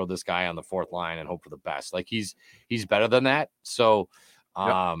got to throw this guy on the 4th line and hope for the best. Like he's better than that. So,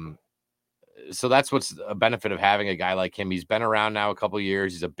 so that's what's a benefit of having a guy like him. He's been around now a couple of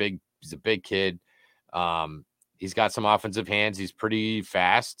years. He's a big kid. He's got some offensive hands. He's pretty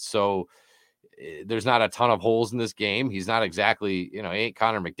fast. So there's not a ton of holes in this game. He's not exactly, he ain't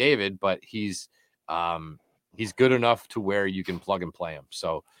Connor McDavid, but he's good enough to where you can plug and play him.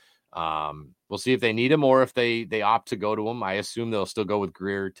 So we'll see if they need him or if they opt to go to him. I assume they'll still go with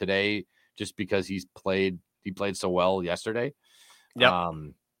Greer today just because he played so well yesterday. Yep.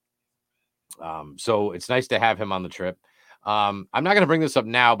 So it's nice to have him on the trip. I'm not going to bring this up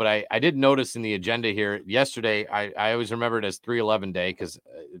now, but I did notice in the agenda here yesterday, I always remember it as 311 Day because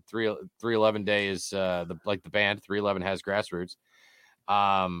 311 Day is like the band 311 has grassroots.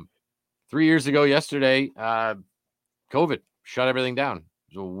 3 years ago yesterday, COVID shut everything down.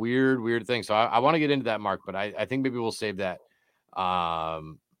 It was a weird thing. So I want to get into that, Mark, but I think maybe we'll save that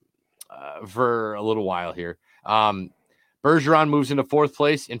for a little while here. Bergeron moves into 4th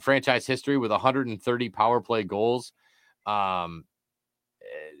place in franchise history with 130 power play goals. Not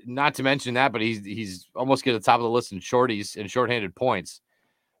to mention that, but he's almost get to the top of the list in shorties and shorthanded points.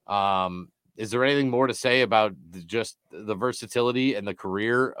 Is there anything more to say about just the versatility and the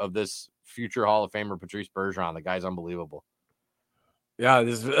career of this future Hall of Famer, Patrice Bergeron? The guy's unbelievable. Yeah,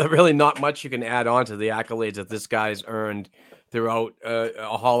 there's really not much you can add on to the accolades that this guy's earned throughout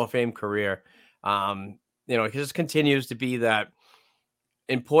a Hall of Fame career. He just continues to be that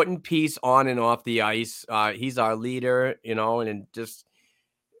important piece on and off the ice. He's our leader, and just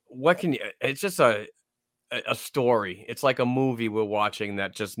it's just a story. It's like a movie we're watching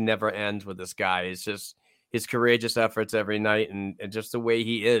that just never ends with this guy. It's just his courageous efforts every night and just the way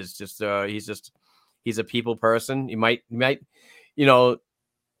he is. He's a people person. He might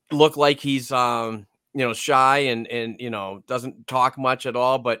look like he's shy and doesn't talk much at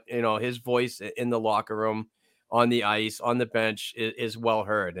all, but his voice in the locker room, on the ice, on the bench is well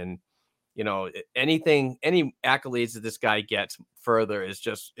heard. And any accolades that this guy gets further is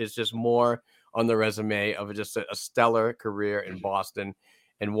just more on the resume of just a stellar career in Boston,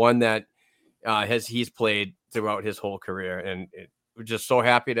 and one that he's played throughout his whole career. And we're just so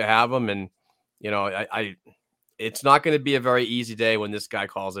happy to have him. And it's not going to be a very easy day when this guy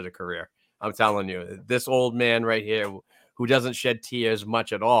calls it a career. I'm telling you, this old man right here who doesn't shed tears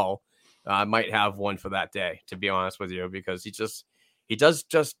much at all might have one for that day, to be honest with you, because he does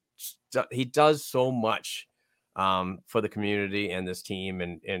so much for the community and this team,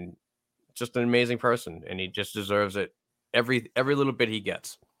 and just an amazing person, and he just deserves it every little bit he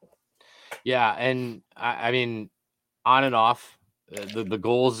gets. Yeah, and I mean, on and off, the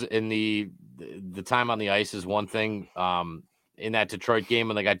goals in the time on the ice is one thing. In that Detroit game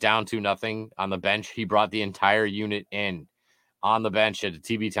when they got down 2-0 on the bench, he brought the entire unit in on the bench at a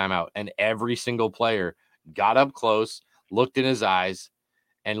TV timeout, and every single player got up close, looked in his eyes,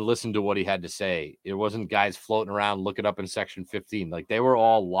 and listened to what he had to say. It wasn't guys floating around looking up in section 15. Like, they were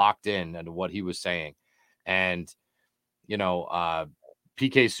all locked in into what he was saying. And PK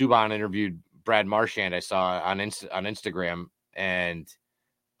Subban interviewed Brad Marchand, I saw on Instagram, and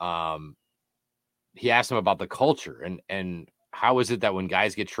he asked him about the culture and how is it that when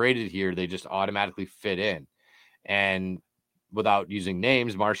guys get traded here, they just automatically fit in. And without using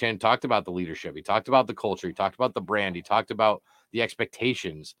names, Marchand talked about the leadership. He talked about the culture. He talked about the brand. He talked about the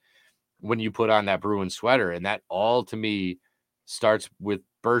expectations when you put on that Bruins sweater. And that all, to me, starts with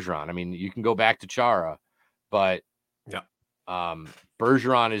Bergeron. I mean, you can go back to Chara, but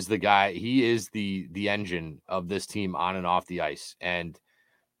Bergeron is the guy. He is the engine of this team on and off the ice. And,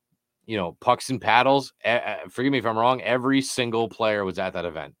 you know, pucks and paddles, forgive me if I'm wrong, every single player was at that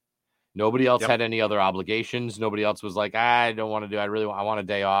event. Nobody else had any other obligations. Nobody else was like, I don't want to do. I want a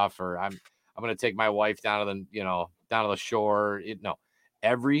day off, or I'm going to take my wife down to the shore. No,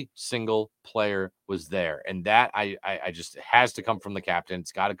 every single player was there, and that I just has to come from the captain.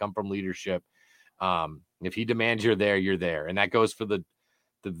 It's got to come from leadership. If he demands you're there, you're there, and that goes for the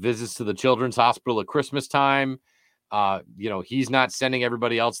visits to the Children's Hospital at Christmas time. He's not sending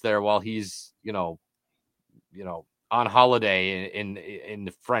everybody else there while he's on holiday in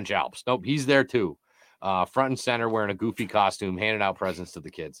the French Alps. Nope, he's there too, front and center, wearing a goofy costume, handing out presents to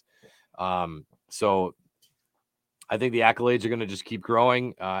the kids. So I think the accolades are going to just keep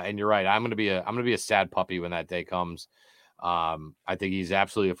growing. And you're right, I'm going to be a sad puppy when that day comes. I think he's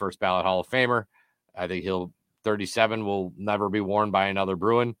absolutely a first ballot Hall of Famer. I think 37 will never be worn by another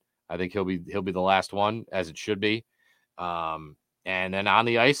Bruin. I think he'll be the last one, as it should be. And then on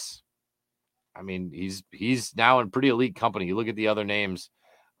the ice, I mean, he's now in pretty elite company. You look at the other names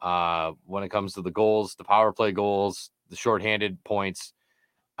when it comes to the goals, the power play goals, the shorthanded points.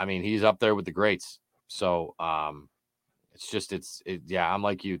 I mean, he's up there with the greats. So I'm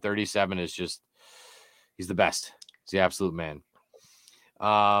like you. 37 is just, he's the best. He's the absolute man.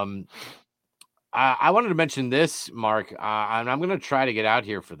 I wanted to mention this, Mark, and I'm going to try to get out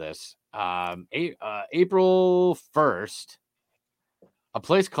here for this. April 1st. A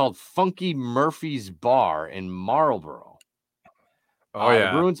place called Funky Murphy's Bar in Marlboro. The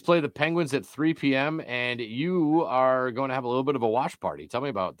Bruins play the Penguins at 3 p.m. and you are going to have a little bit of a watch party. Tell me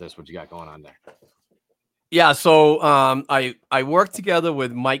about this. What you got going on there? Yeah, so I work together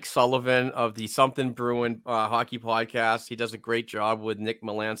with Mike Sullivan of the Something Bruin hockey podcast. He does a great job with Nick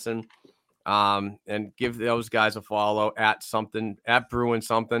Melanson. And give those guys a follow at Bruin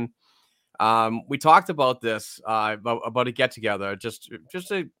Something. We talked about this about a get together, just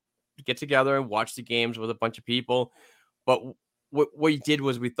to get together and watch the games with a bunch of people. But what we did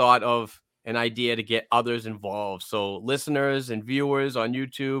was we thought of an idea to get others involved, so listeners and viewers on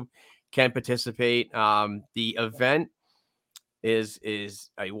YouTube can participate. The event is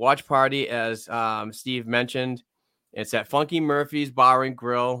a watch party, as Steve mentioned. It's at Funky Murphy's Bar and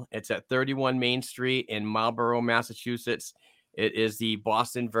Grill. It's at 31 Main Street in Marlborough, Massachusetts. It is the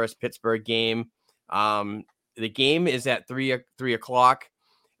Boston versus Pittsburgh game. The game is at 3 o'clock.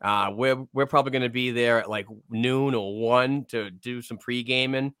 We're probably going to be there at like noon or 1 to do some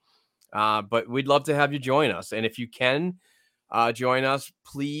pre-gaming. But we'd love to have you join us. And if you can join us,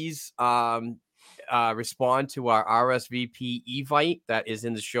 please respond to our RSVP Evite that is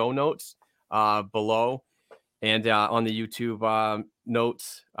in the show notes below. And on the YouTube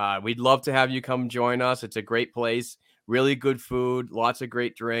notes, we'd love to have you come join us. It's a great place, really good food, lots of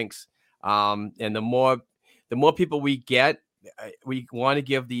great drinks. And the more people we get, we want to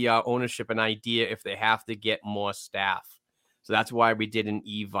give the ownership an idea if they have to get more staff. So that's why we did an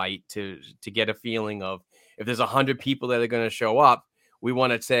Evite to get a feeling of if there's 100 people that are going to show up, we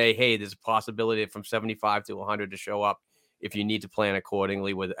want to say, hey, there's a possibility from 75 to 100 to show up. If you need to plan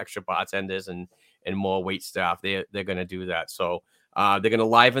accordingly with extra bartenders and more wait staff, they're going to do that. So they're going to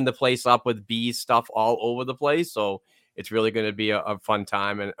liven the place up with bees stuff all over the place. So it's really going to be a fun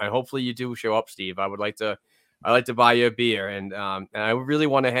time. And hopefully you do show up, Steve. I'd like to buy you a beer. And I really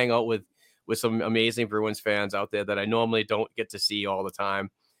want to hang out with some amazing Bruins fans out there that I normally don't get to see all the time.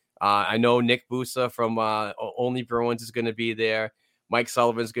 I know Nick Busa from Only Bruins is going to be there. Mike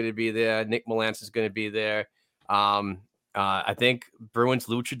Sullivan's going to be there. Nick Melanson is going to be there. I think Bruins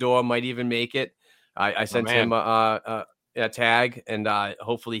Luchador might even make it. I sent him a tag, and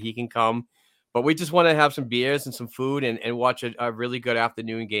hopefully he can come. But we just want to have some beers and some food and watch a really good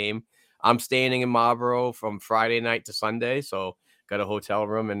afternoon game. I'm staying in Marlboro from Friday night to Sunday, so got a hotel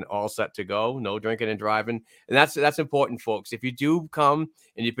room and all set to go. No drinking and driving, and that's important, folks. If you do come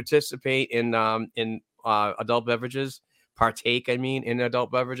and you participate in adult beverages, in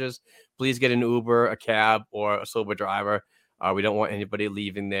adult beverages, please get an Uber, a cab, or a sober driver. We don't want anybody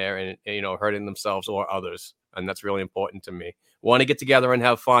leaving there and hurting themselves or others, and that's really important to me. We want to get together and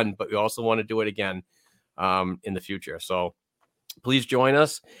have fun, but we also want to do it again in the future. So please join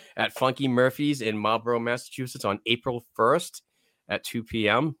us at Funky Murphy's in Marlborough, Massachusetts on April 1st at 2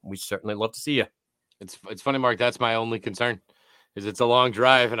 p.m. We certainly love to see you. It's funny, Mark. That's my only concern, is it's a long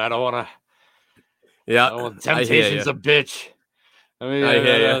drive, and I don't want to. Yeah, I don't want temptation's a bitch. I mean, I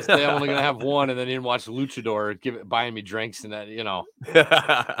hear you. say I'm only gonna have one, and then even watch Luchador buying me drinks and that,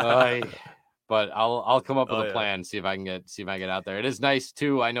 But I'll come up with a plan. See if I can get out there. It is nice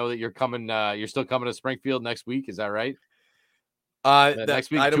too. I know that you're coming. You're still coming to Springfield next week. Is that right?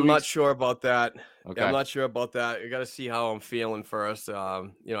 Next week, I'm not sure about that. Okay. I'm not sure about that. You got to see how I'm feeling first. I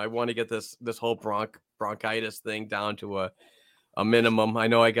want to get this whole bronchitis thing down to a minimum. I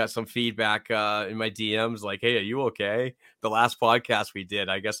know I got some feedback in my DMs like, "Hey, are you okay?" The last podcast we did,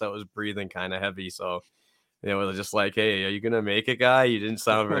 I guess I was breathing kind of heavy, so it was just like, "Hey, are you gonna make it, guy? You didn't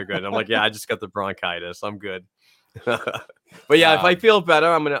sound very good." I'm like, "Yeah, I just got the bronchitis. I'm good." But yeah, if I feel better,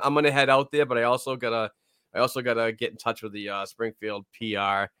 I'm gonna head out there. But I also gotta get in touch with the Springfield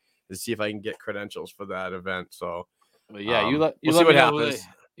PR to see if I can get credentials for that event. So, yeah, we'll see what happens.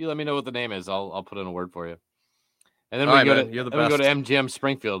 You let me know what the name is. I'll put in a word for you. And then we go to MGM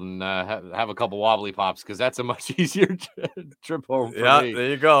Springfield and have a couple wobbly pops, because that's a much easier trip home for me. There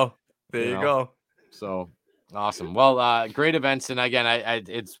you go. There you go. So awesome. Well, great events, and again,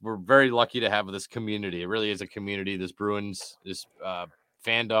 we're very lucky to have this community. It really is a community. This Bruins, this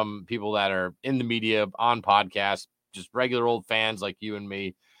fandom, people that are in the media, on podcasts, just regular old fans like you and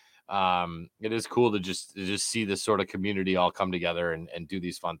me. It is cool to just see this sort of community all come together and do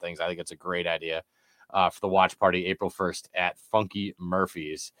these fun things. I think it's a great idea for the watch party April 1st at Funky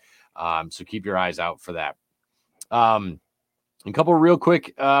Murphy's. So keep your eyes out for that. A couple real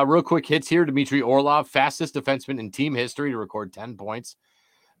quick hits here. Dmitry Orlov, fastest defenseman in team history to record 10 points,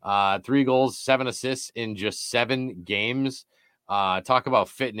 3 goals, 7 assists in just 7 games. Talk about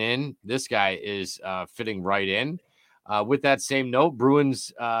fitting in. This guy is fitting right in. With that same note,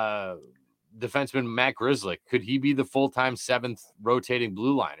 Bruins defenseman Matt Grzelcyk, could he be the full-time 7th rotating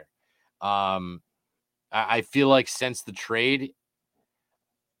blue liner? I feel like since the trade,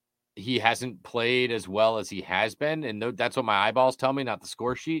 he hasn't played as well as he has been, and that's what my eyeballs tell me, not the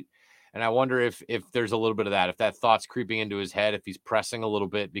score sheet. And I wonder if there's a little bit of that, if that thought's creeping into his head, if he's pressing a little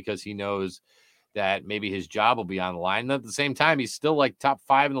bit because he knows that maybe his job will be on the line. And at the same time, he's still like top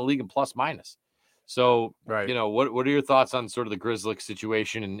 5 in the league in plus minus. So, right. What are your thoughts on sort of the Grzelcyk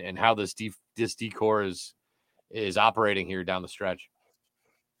situation and how this decor is operating here down the stretch?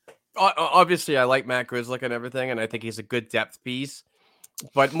 Obviously, I like Matt Grzelcyk and everything, and I think he's a good depth piece.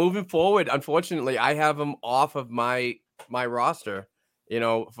 But moving forward, unfortunately, I have him off of my roster,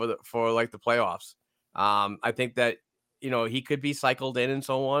 for like the playoffs. I think that, he could be cycled in and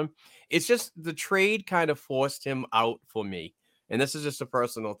so on. It's just the trade kind of forced him out for me. And this is just a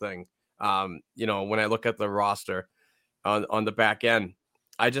personal thing. When I look at the roster on the back end,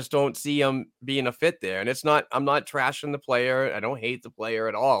 I just don't see him being a fit there. And I'm not trashing the player. I don't hate the player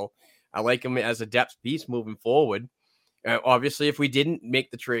at all. I like him as a depth piece moving forward. Obviously, if we didn't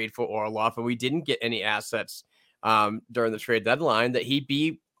make the trade for Orlov and we didn't get any assets during the trade deadline, that he'd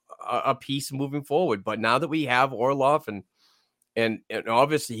be a piece moving forward. But now that we have Orlov and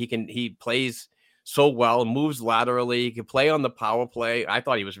obviously he plays so well, moves laterally, he can play on the power play. I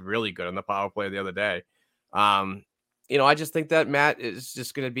thought he was really good on the power play the other day. I just think that Matt is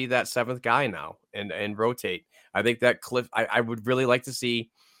just going to be that 7th guy now and rotate. I think that I would really like to see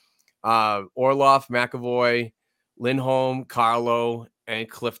Orlov, McAvoy, Lindholm, Carlo, and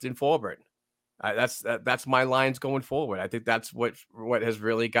Clifton Forbert. That's my lines going forward. I think that's what has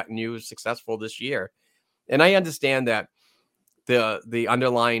really gotten you successful this year. And I understand that the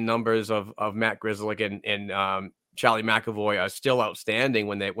underlying numbers of Matt Grzelcyk and Charlie McAvoy are still outstanding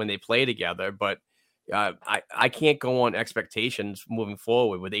when they play together. But I can't go on expectations moving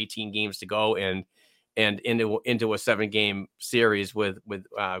forward with 18 games to go and into a 7-game series with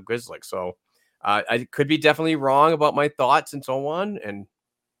Grzelcyk. So I could be definitely wrong about my thoughts and so on. And,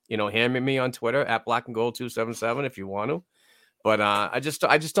 hammer me on Twitter at Black and Gold 277 if you want to. But I just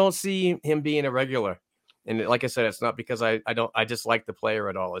don't see him being a regular. And like I said, it's not because I dislike the player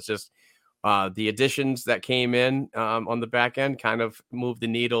at all. It's just the additions that came in on the back end kind of moved the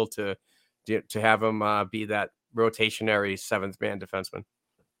needle to have him be that rotationary 7th man defenseman.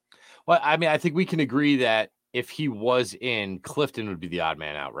 Well, I mean, I think we can agree that if he was in, Clifton would be the odd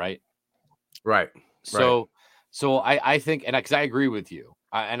man out, right? Right. So I think, and because I agree with you,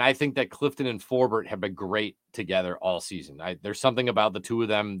 and I think that Clifton and Forbert have been great together all season. There's something about the two of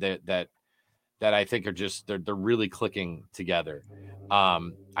them that I think are just they're really clicking together.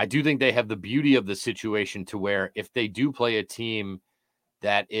 I do think they have the beauty of the situation to where if they do play a team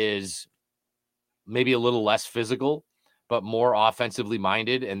that is maybe a little less physical but more offensively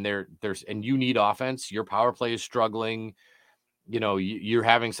minded, and and you need offense, your power play is struggling, you're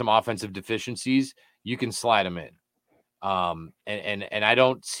having some offensive deficiencies, you can slide him in. And I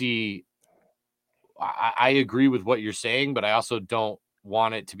don't see, I agree with what you're saying, but I also don't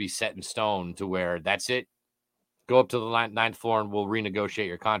want it to be set in stone to where that's it. Go up to the ninth floor and we'll renegotiate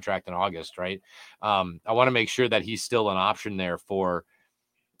your contract in August, right? I want to make sure that he's still an option there for,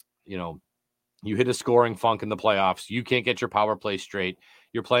 you hit a scoring funk in the playoffs. You can't get your power play straight.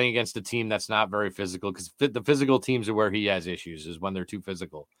 You're playing against a team that's not very physical, because the physical teams are where he has issues, is when they're too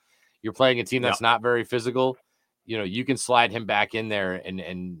physical. You're playing a team that's not very physical. You can slide him back in there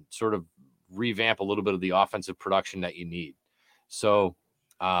and sort of revamp a little bit of the offensive production that you need. So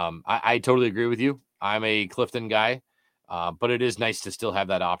I totally agree with you. I'm a Clifton guy, but it is nice to still have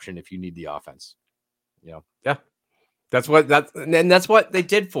that option if you need the offense. Yeah. That's what they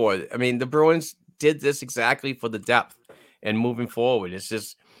did for it. I mean, the Bruins did this exactly for the depth and moving forward. It's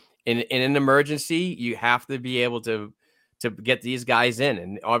just in an emergency, you have to be able to get these guys in.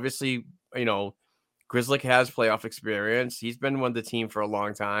 And obviously, Grzelcyk has playoff experience. He's been with the team for a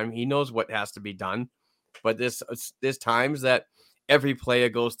long time. He knows what has to be done. But there's times that every player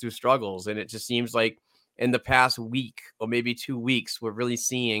goes through struggles, and it just seems like in the past week or maybe 2 weeks, we're really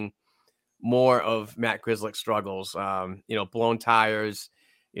seeing more of Matt Grzelcyk struggles. Blown tires,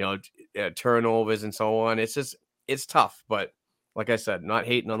 turnovers and so on. It's tough, but like I said, not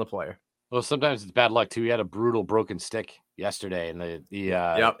hating on the player. Well, sometimes it's bad luck too. He had a brutal broken stick yesterday in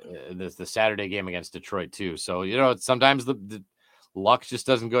the Saturday game against Detroit too. So sometimes the luck just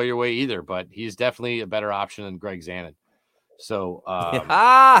doesn't go your way either. But he's definitely a better option than Greg Zanin. So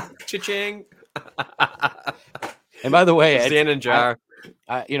cha-ching. And by the way, Zanin jar.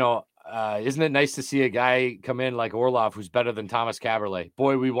 Isn't it nice to see a guy come in like Orlov, who's better than Thomas Kaberle?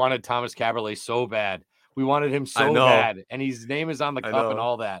 Boy, we wanted Thomas Kaberle so bad. We wanted him so bad, and his name is on the cup and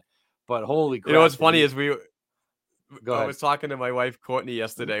all that. But holy crap! What's funny is I was talking to my wife Courtney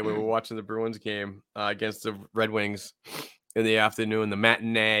yesterday. We were watching the Bruins game against the Red Wings in the afternoon, the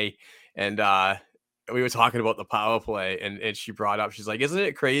matinee, and we were talking about the power play, and she brought up, she's like, "Isn't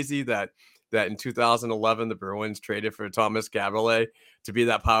it crazy that in 2011 the Bruins traded for Thomas Kaberle to be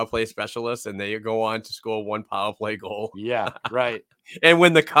that power play specialist, and they go on to score one power play goal?" Yeah, right. And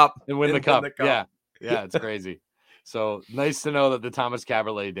win the cup. Yeah, it's crazy. So nice to know that the Thomas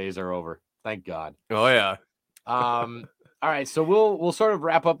Kaberle days are over. Thank God. Oh yeah. All right, so we'll sort of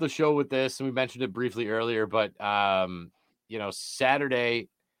wrap up the show with this, and we mentioned it briefly earlier, but Saturday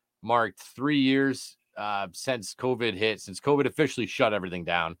marked 3 years since COVID hit, since COVID officially shut everything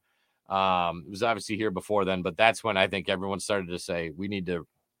down. It was obviously here before then, but that's when I think everyone started to say we need to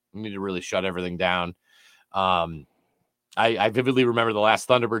really shut everything down. I vividly remember the last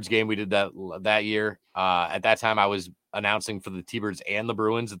Thunderbirds game we did that year. At that time, I was announcing for the T-Birds and the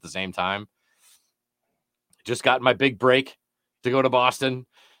Bruins at the same time. Just got my big break to go to Boston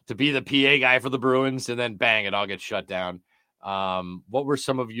to be the PA guy for the Bruins, and then bang, it all gets shut down. What were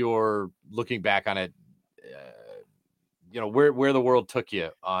some of your, looking back on it, where the world took you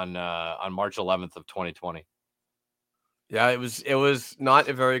on March 11th of 2020? Yeah, it was not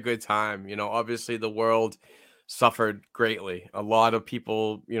a very good time. Obviously the world suffered greatly. A lot of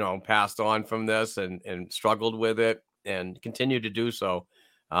people, passed on from this and struggled with it and continue to do so.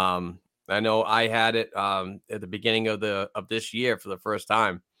 I know I had it at the beginning of this year for the first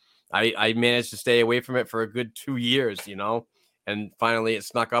time. I managed to stay away from it for a good 2 years, and finally it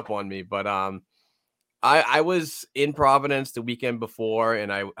snuck up on me. But I was in Providence the weekend before,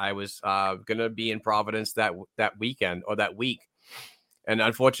 and I was gonna be in Providence that weekend or that week, and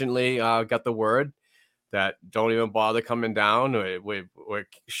unfortunately got the word that don't even bother coming down. We're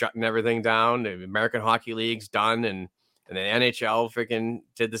shutting everything down. The American Hockey League's done, and the NHL freaking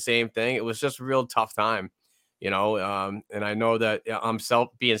did the same thing. It was just a real tough time, and I know that I'm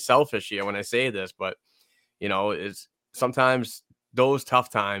being selfish here when I say this, but it's sometimes those tough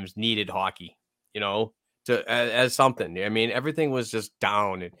times needed hockey, as something. I mean, everything was just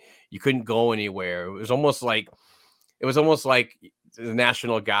down and you couldn't go anywhere. It was almost like the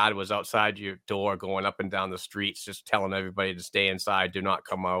National Guard was outside your door going up and down the streets, just telling everybody to stay inside, do not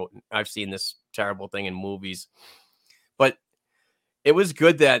come out. I've seen this terrible thing in movies, but it was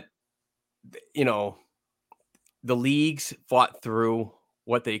good that, the leagues fought through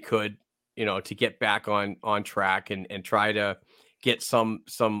what they could, to get back on track and try to get some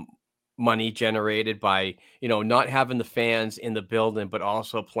money generated by, not having the fans in the building, but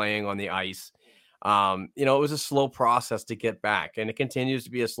also playing on the ice. It was a slow process to get back, and it continues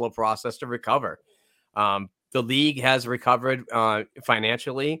to be a slow process to recover. The league has recovered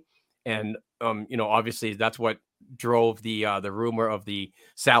financially, and obviously that's what drove the rumor of the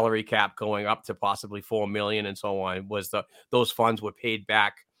salary cap going up to possibly $4 million and so on was those funds were paid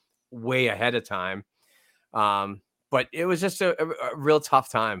back way ahead of time. But it was just a real tough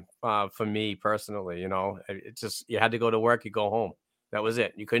time for me personally. It just, you had to go to work, you go home. That was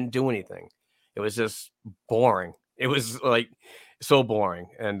it. You couldn't do anything. It was just boring. It was like so boring.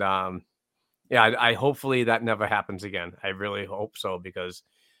 And I hopefully that never happens again. I really hope so, because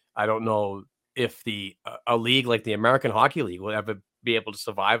I don't know if a league like the American Hockey League will ever be able to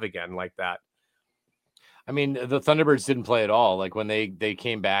survive again like that. I mean, the Thunderbirds didn't play at all. Like when they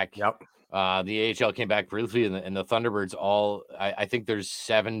came back, Yep. The AHL came back briefly, and the Thunderbirds I think there's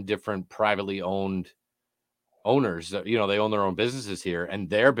 7 different privately owned owners that, they own their own businesses here, and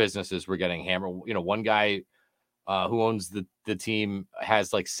their businesses were getting hammered. One guy who owns the team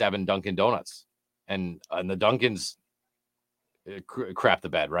has like 7 Dunkin' Donuts, and the Dunkins crap the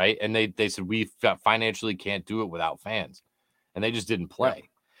bed, right? And they said, we financially can't do it without fans, and they just didn't play.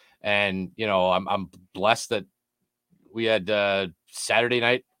 Yeah. And I'm blessed that we had Friday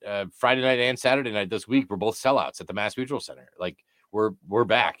night and Saturday night this week were both sellouts at the Mass Mutual Center. Like we're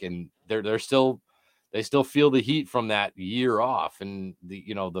back, and they still feel the heat from that year off, and the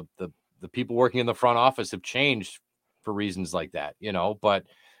people working in the front office have changed for reasons like that, but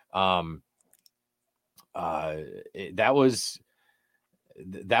that was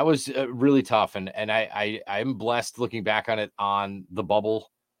really tough. And I'm blessed looking back on it on the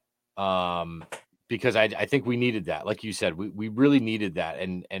bubble, because I think we needed that. Like you said, we really needed that.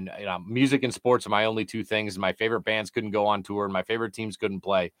 And music and sports are my only 2 things. My favorite bands couldn't go on tour, and my favorite teams couldn't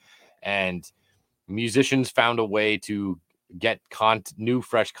play. And musicians found a way to get new,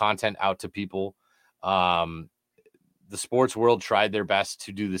 fresh content out to people. The sports world tried their best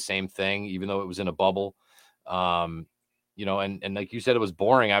to do the same thing, even though it was in a bubble. And like you said, it was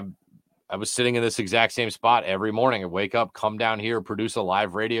boring. I was sitting in this exact same spot every morning. I wake up, come down here, produce a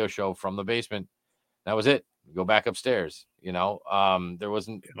live radio show from the basement. That was it. Go back upstairs. There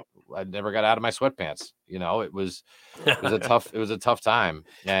wasn't. I never got out of my sweatpants. It was a tough time.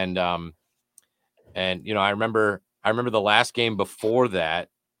 And I remember the last game before that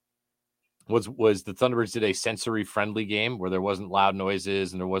was the Thunderbirds did a sensory friendly game where there wasn't loud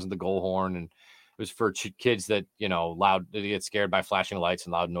noises and there wasn't the goal horn, and it was for kids that they get scared by flashing lights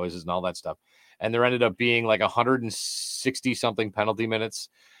and loud noises and all that stuff. And there ended up being like 160 something penalty minutes.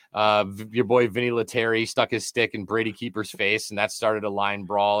 Your boy Vinny Lettieri stuck his stick in Brady Keeper's face, and that started a line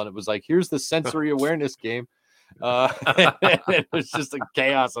brawl. And it was like, here's the sensory awareness game. It was just a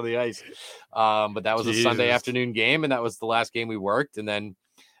chaos on the ice. But that was a Sunday afternoon game, and that was the last game we worked. And then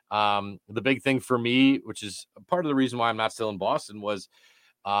the big thing for me, which is part of the reason why I'm not still in Boston, was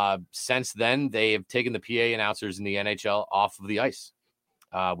since then they have taken the PA announcers in the NHL off of the ice.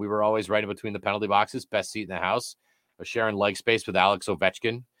 We were always right in between the penalty boxes, best seat in the house, sharing leg space with Alex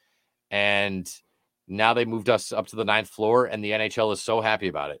Ovechkin. And now they moved us up to the 9th floor, and the NHL is so happy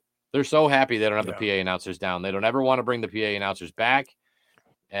about it. They're so happy they don't have the PA announcers down. They don't ever want to bring the PA announcers back.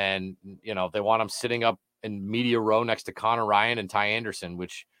 And, they want them sitting up in media row next to Connor Ryan and Ty Anderson,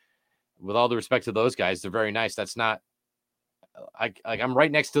 which, with all the respect to those guys, they're very nice. That's not I'm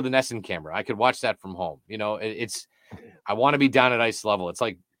right next to the Nesson camera. I could watch that from home. I want to be down at ice level. It's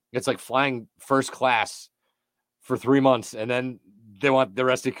like flying first class for 3 months, and then they want the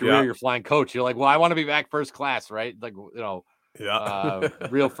rest of your career. You're flying coach. You're like, well, I want to be back first class, right? Like,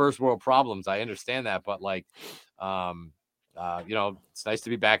 real first world problems. I understand that, but it's nice to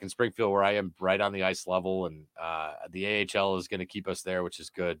be back in Springfield where I am right on the ice level, and the AHL is going to keep us there, which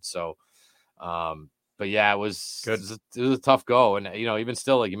is good. So, but yeah, it was good. It was a tough go. And, even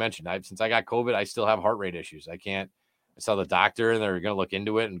still, like you mentioned, since I got COVID, I still have heart rate issues. I saw the doctor, and they're going to look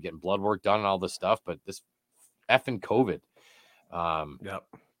into it and getting blood work done and all this stuff. But this effing COVID,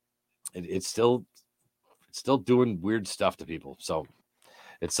 it's still doing weird stuff to people. So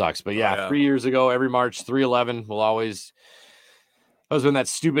it sucks. But 3 years ago, every March, 3/11 will always. That was when that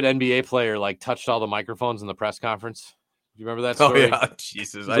stupid NBA player touched all the microphones in the press conference. Do you remember that story? Oh yeah,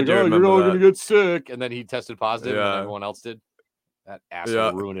 Jesus, I do remember. You're all going to get sick, and then he tested positive, and everyone else did. That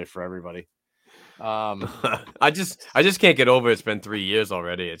asshole ruined it for everybody. I just can't get over it's been 3 years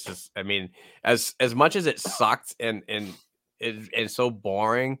already. It's just, as much as it sucked and it's so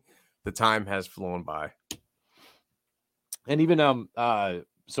boring, the time has flown by. And even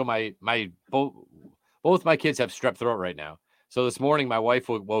so my both my kids have strep throat right now. So this morning my wife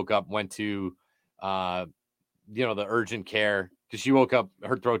woke up, went to the urgent care, because she woke up,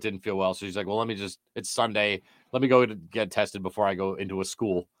 her throat didn't feel well. So she's like, well, it's Sunday. Let me go to get tested before I go into a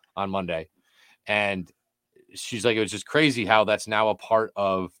school on Monday. And she's like, it was just crazy how that's now a part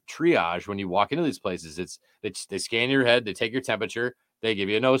of triage when you walk into these places. They scan your head, they take your temperature, they give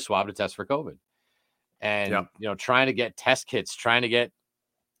you a nose swab to test for COVID. And, trying to get test kits, trying to get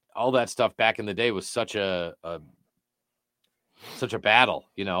all that stuff back in the day was such a battle,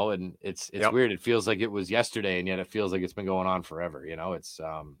 and it's weird. It feels like it was yesterday, and yet it feels like it's been going on forever. It's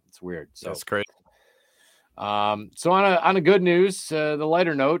weird. So that's great. So on a good news, the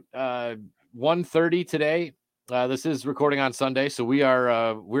lighter note, 1:30 today. This is recording on Sunday, so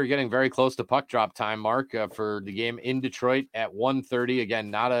we're getting very close to puck drop time, Mark, for the game in Detroit at 1:30.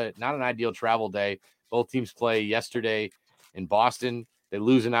 Again, not an ideal travel day. Both teams play yesterday in Boston. They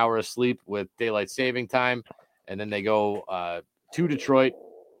lose an hour of sleep with daylight saving time, and then they go to Detroit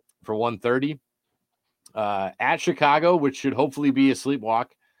for 1:30 at Chicago, which should hopefully be a sleepwalk.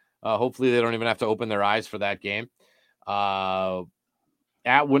 Hopefully they don't even have to open their eyes for that game.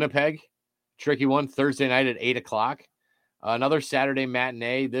 At Winnipeg, tricky one, Thursday night at 8:00. Another Saturday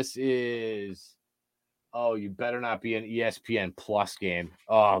matinee. This is, you better not be an ESPN Plus game.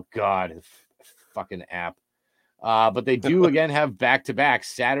 Oh, God, fucking app. But they do, again, have back-to-back.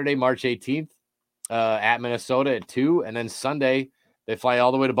 Saturday, March 18th at Minnesota at 2, and then Sunday they fly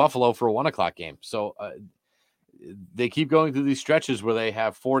all the way to Buffalo for a 1:00 game. So they keep going through these stretches where they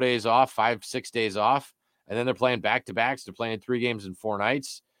have 4 days off, 5-6 days off, and then they're playing back-to-backs. They're playing 3 games in 4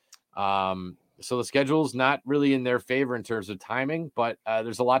 nights. So the schedule's not really in their favor in terms of timing, but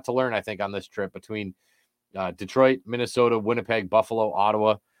there's a lot to learn, I think, on this trip between Detroit, Minnesota, Winnipeg, Buffalo,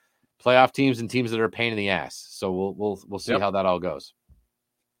 Ottawa, playoff teams and teams that are a pain in the ass. So we'll see how that all goes.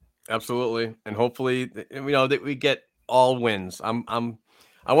 Absolutely, and hopefully, that we get all wins. I want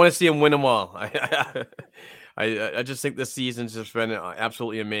to see them win them all. I just think this season's just been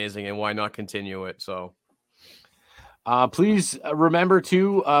absolutely amazing, and why not continue it? So. Please remember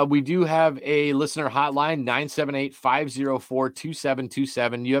to, we do have a listener hotline,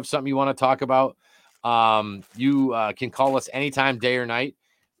 978-504-2727. You have something you want to talk about? You can call us anytime, day or night.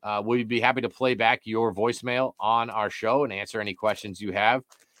 We'd be happy to play back your voicemail on our show and answer any questions you have.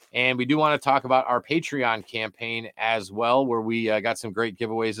 And we do want to talk about our Patreon campaign as well, where we got some great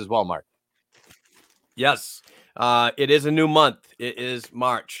giveaways as well, Mark. Yes, it is a new month. It is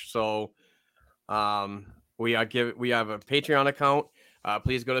March, so we have a Patreon account.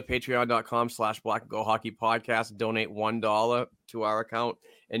 Please go to patreon.com/blackandgoldhockeypodcast. Donate $1 to our account,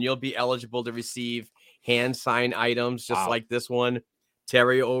 and you'll be eligible to receive hand signed items just like this one.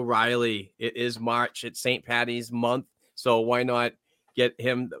 Terry O'Reilly. It is March. It's St. Patty's month, so why not get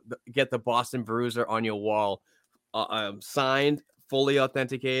the Boston Bruiser on your wall, signed, fully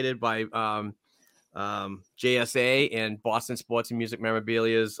authenticated by JSA and Boston Sports and Music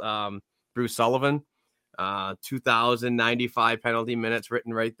Memorabilia's Bruce Sullivan. 2,095 penalty minutes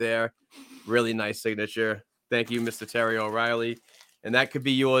written right there. Really nice signature. Thank you, Mr. Terry O'Reilly. And that could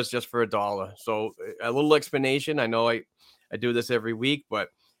be yours just for $1. So a little explanation. I know I do this every week,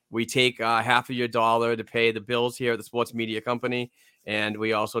 but we take half of your dollar to pay the bills here at the Sports Media Company. And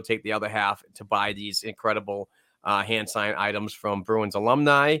we also take the other half to buy these incredible hand signed items from Bruins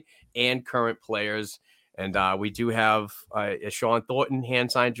alumni and current players. And we do have a Sean Thornton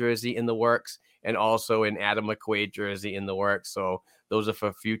hand signed jersey in the works, and also an Adam McQuaid jersey in the works. So those are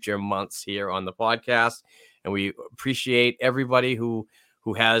for future months here on the podcast. And we appreciate everybody who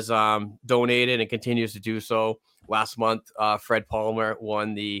has donated and continues to do so. Last month, Fred Palmer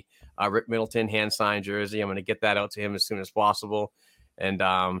won the Rick Middleton hand-signed jersey. I'm going to get that out to him as soon as possible. And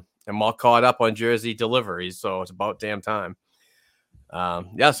I'm all caught up on jersey deliveries, so it's about damn time.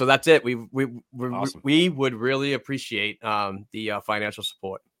 So that's it. We would really appreciate the financial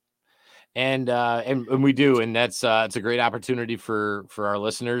support. And we do, and that's it's a great opportunity for our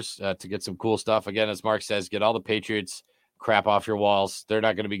listeners to get some cool stuff. Again, as Mark says, get all the Patriots crap off your walls. They're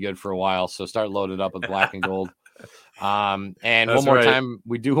not going to be good for a while, so start loaded up with black and gold. And that's one more time,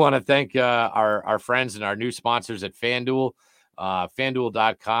 we do want to thank our friends and our new sponsors at FanDuel,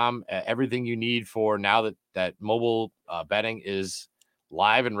 FanDuel.com. Everything you need for now that mobile betting is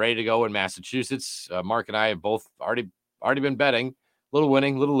live and ready to go in Massachusetts. Mark and I have both already been betting. Little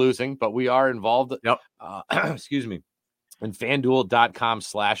winning, little losing, but we are involved. Yep. Excuse me. And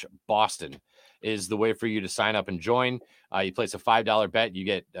FanDuel.com/Boston is the way for you to sign up and join. You place a $5 bet, you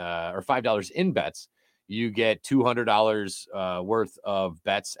get or $5 in bets, you get $200 worth of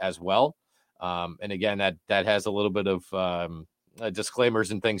bets as well. And again, that has a little bit of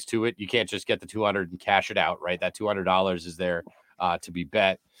disclaimers and things to it. You can't just get the $200 and cash it out, right? That $200 is there to be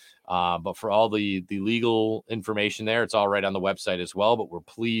bet. But for all the legal information there, it's all right on the website as well. But we're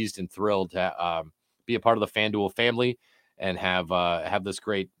pleased and thrilled to be a part of the FanDuel family and have this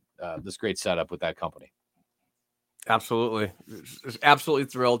great setup with that company. Absolutely. Just absolutely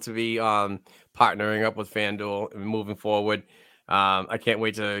thrilled to be partnering up with FanDuel and moving forward. I can't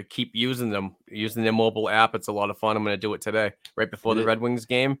wait to keep using their mobile app. It's a lot of fun. I'm going to do it today, right before the Red Wings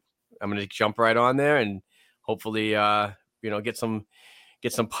game. I'm going to jump right on there and hopefully, get some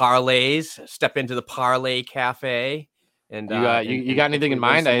parlays, step into the parlay cafe. And you got anything in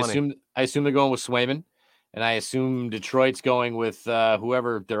mind? I money. assume they're going with Swayman, and I assume Detroit's going with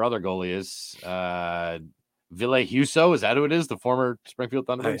whoever their other goalie is. Ville Husso, is that who it is? The former Springfield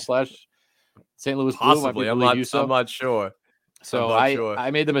Thunderbird / St. Louis possibly. Blue. I'm not sure. So I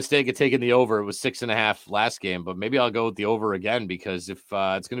made the mistake of taking the over. It was 6.5 last game, but maybe I'll go with the over again because if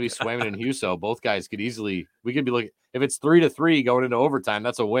it's going to be Swayman and Husso, both guys could easily. We could be looking if it's 3-3 going into overtime.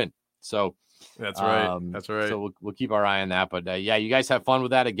 That's a win. So that's right. That's right. So we'll keep our eye on that. But yeah, you guys have fun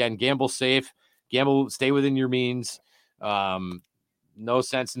with that. Again, gamble safe. Gamble, stay within your means. No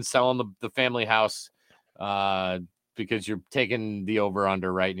sense in selling the family house because you're taking the over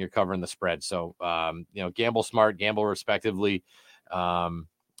under, right? And you're covering the spread. So, gamble smart, gamble respectively, and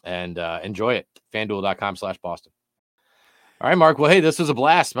enjoy it. FanDuel.com/Boston. All right, Mark. Well, hey, this was a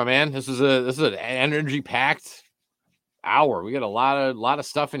blast, my man. This is an energy packed hour. We got a lot of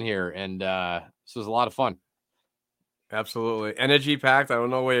stuff in here, and this was a lot of fun. Absolutely. Energy packed. I don't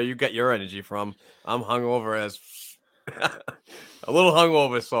know where you get your energy from. I'm hungover as a little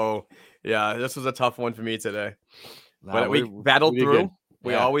hungover. So yeah, this was a tough one for me today. But we battled through.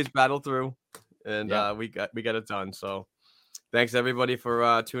 We always battle through, and we got it done. So thanks everybody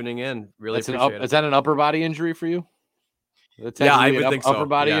for tuning in. Really appreciate it. Is that an upper body injury for you? Yeah, I would think so. Upper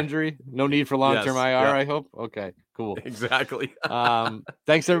body injury. No need for long-term IR, I hope. Okay, cool. Exactly.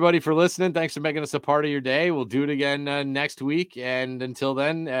 Thanks everybody for listening. Thanks for making us a part of your day. We'll do it again next week. And until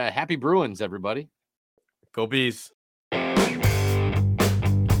then, happy Bruins, everybody. Go Bees.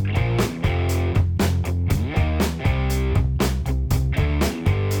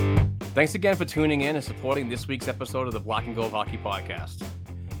 Thanks again for tuning in and supporting this week's episode of the Black and Gold Hockey Podcast.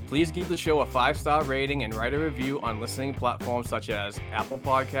 Please give the show a 5-star rating and write a review on listening platforms such as Apple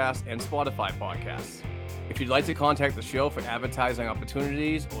Podcasts and Spotify Podcasts. If you'd like to contact the show for advertising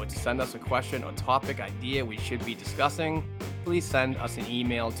opportunities or to send us a question or topic idea we should be discussing, please send us an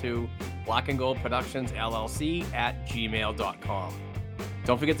email to blackandgoldproductionsllc@gmail.com.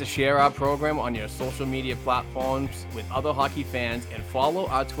 Don't forget to share our program on your social media platforms with other hockey fans and follow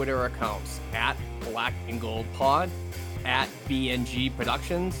our Twitter accounts at Black and Gold Pod, at BNG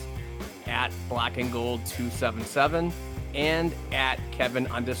Productions, at Black and Gold 277, and at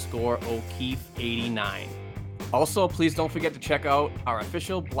Kevin_O'Keefe89. Also, please don't forget to check out our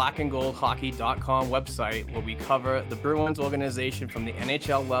official blackandgoldhockey.com website where we cover the Bruins organization from the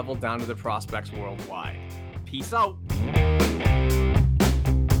NHL level down to the prospects worldwide. Peace out.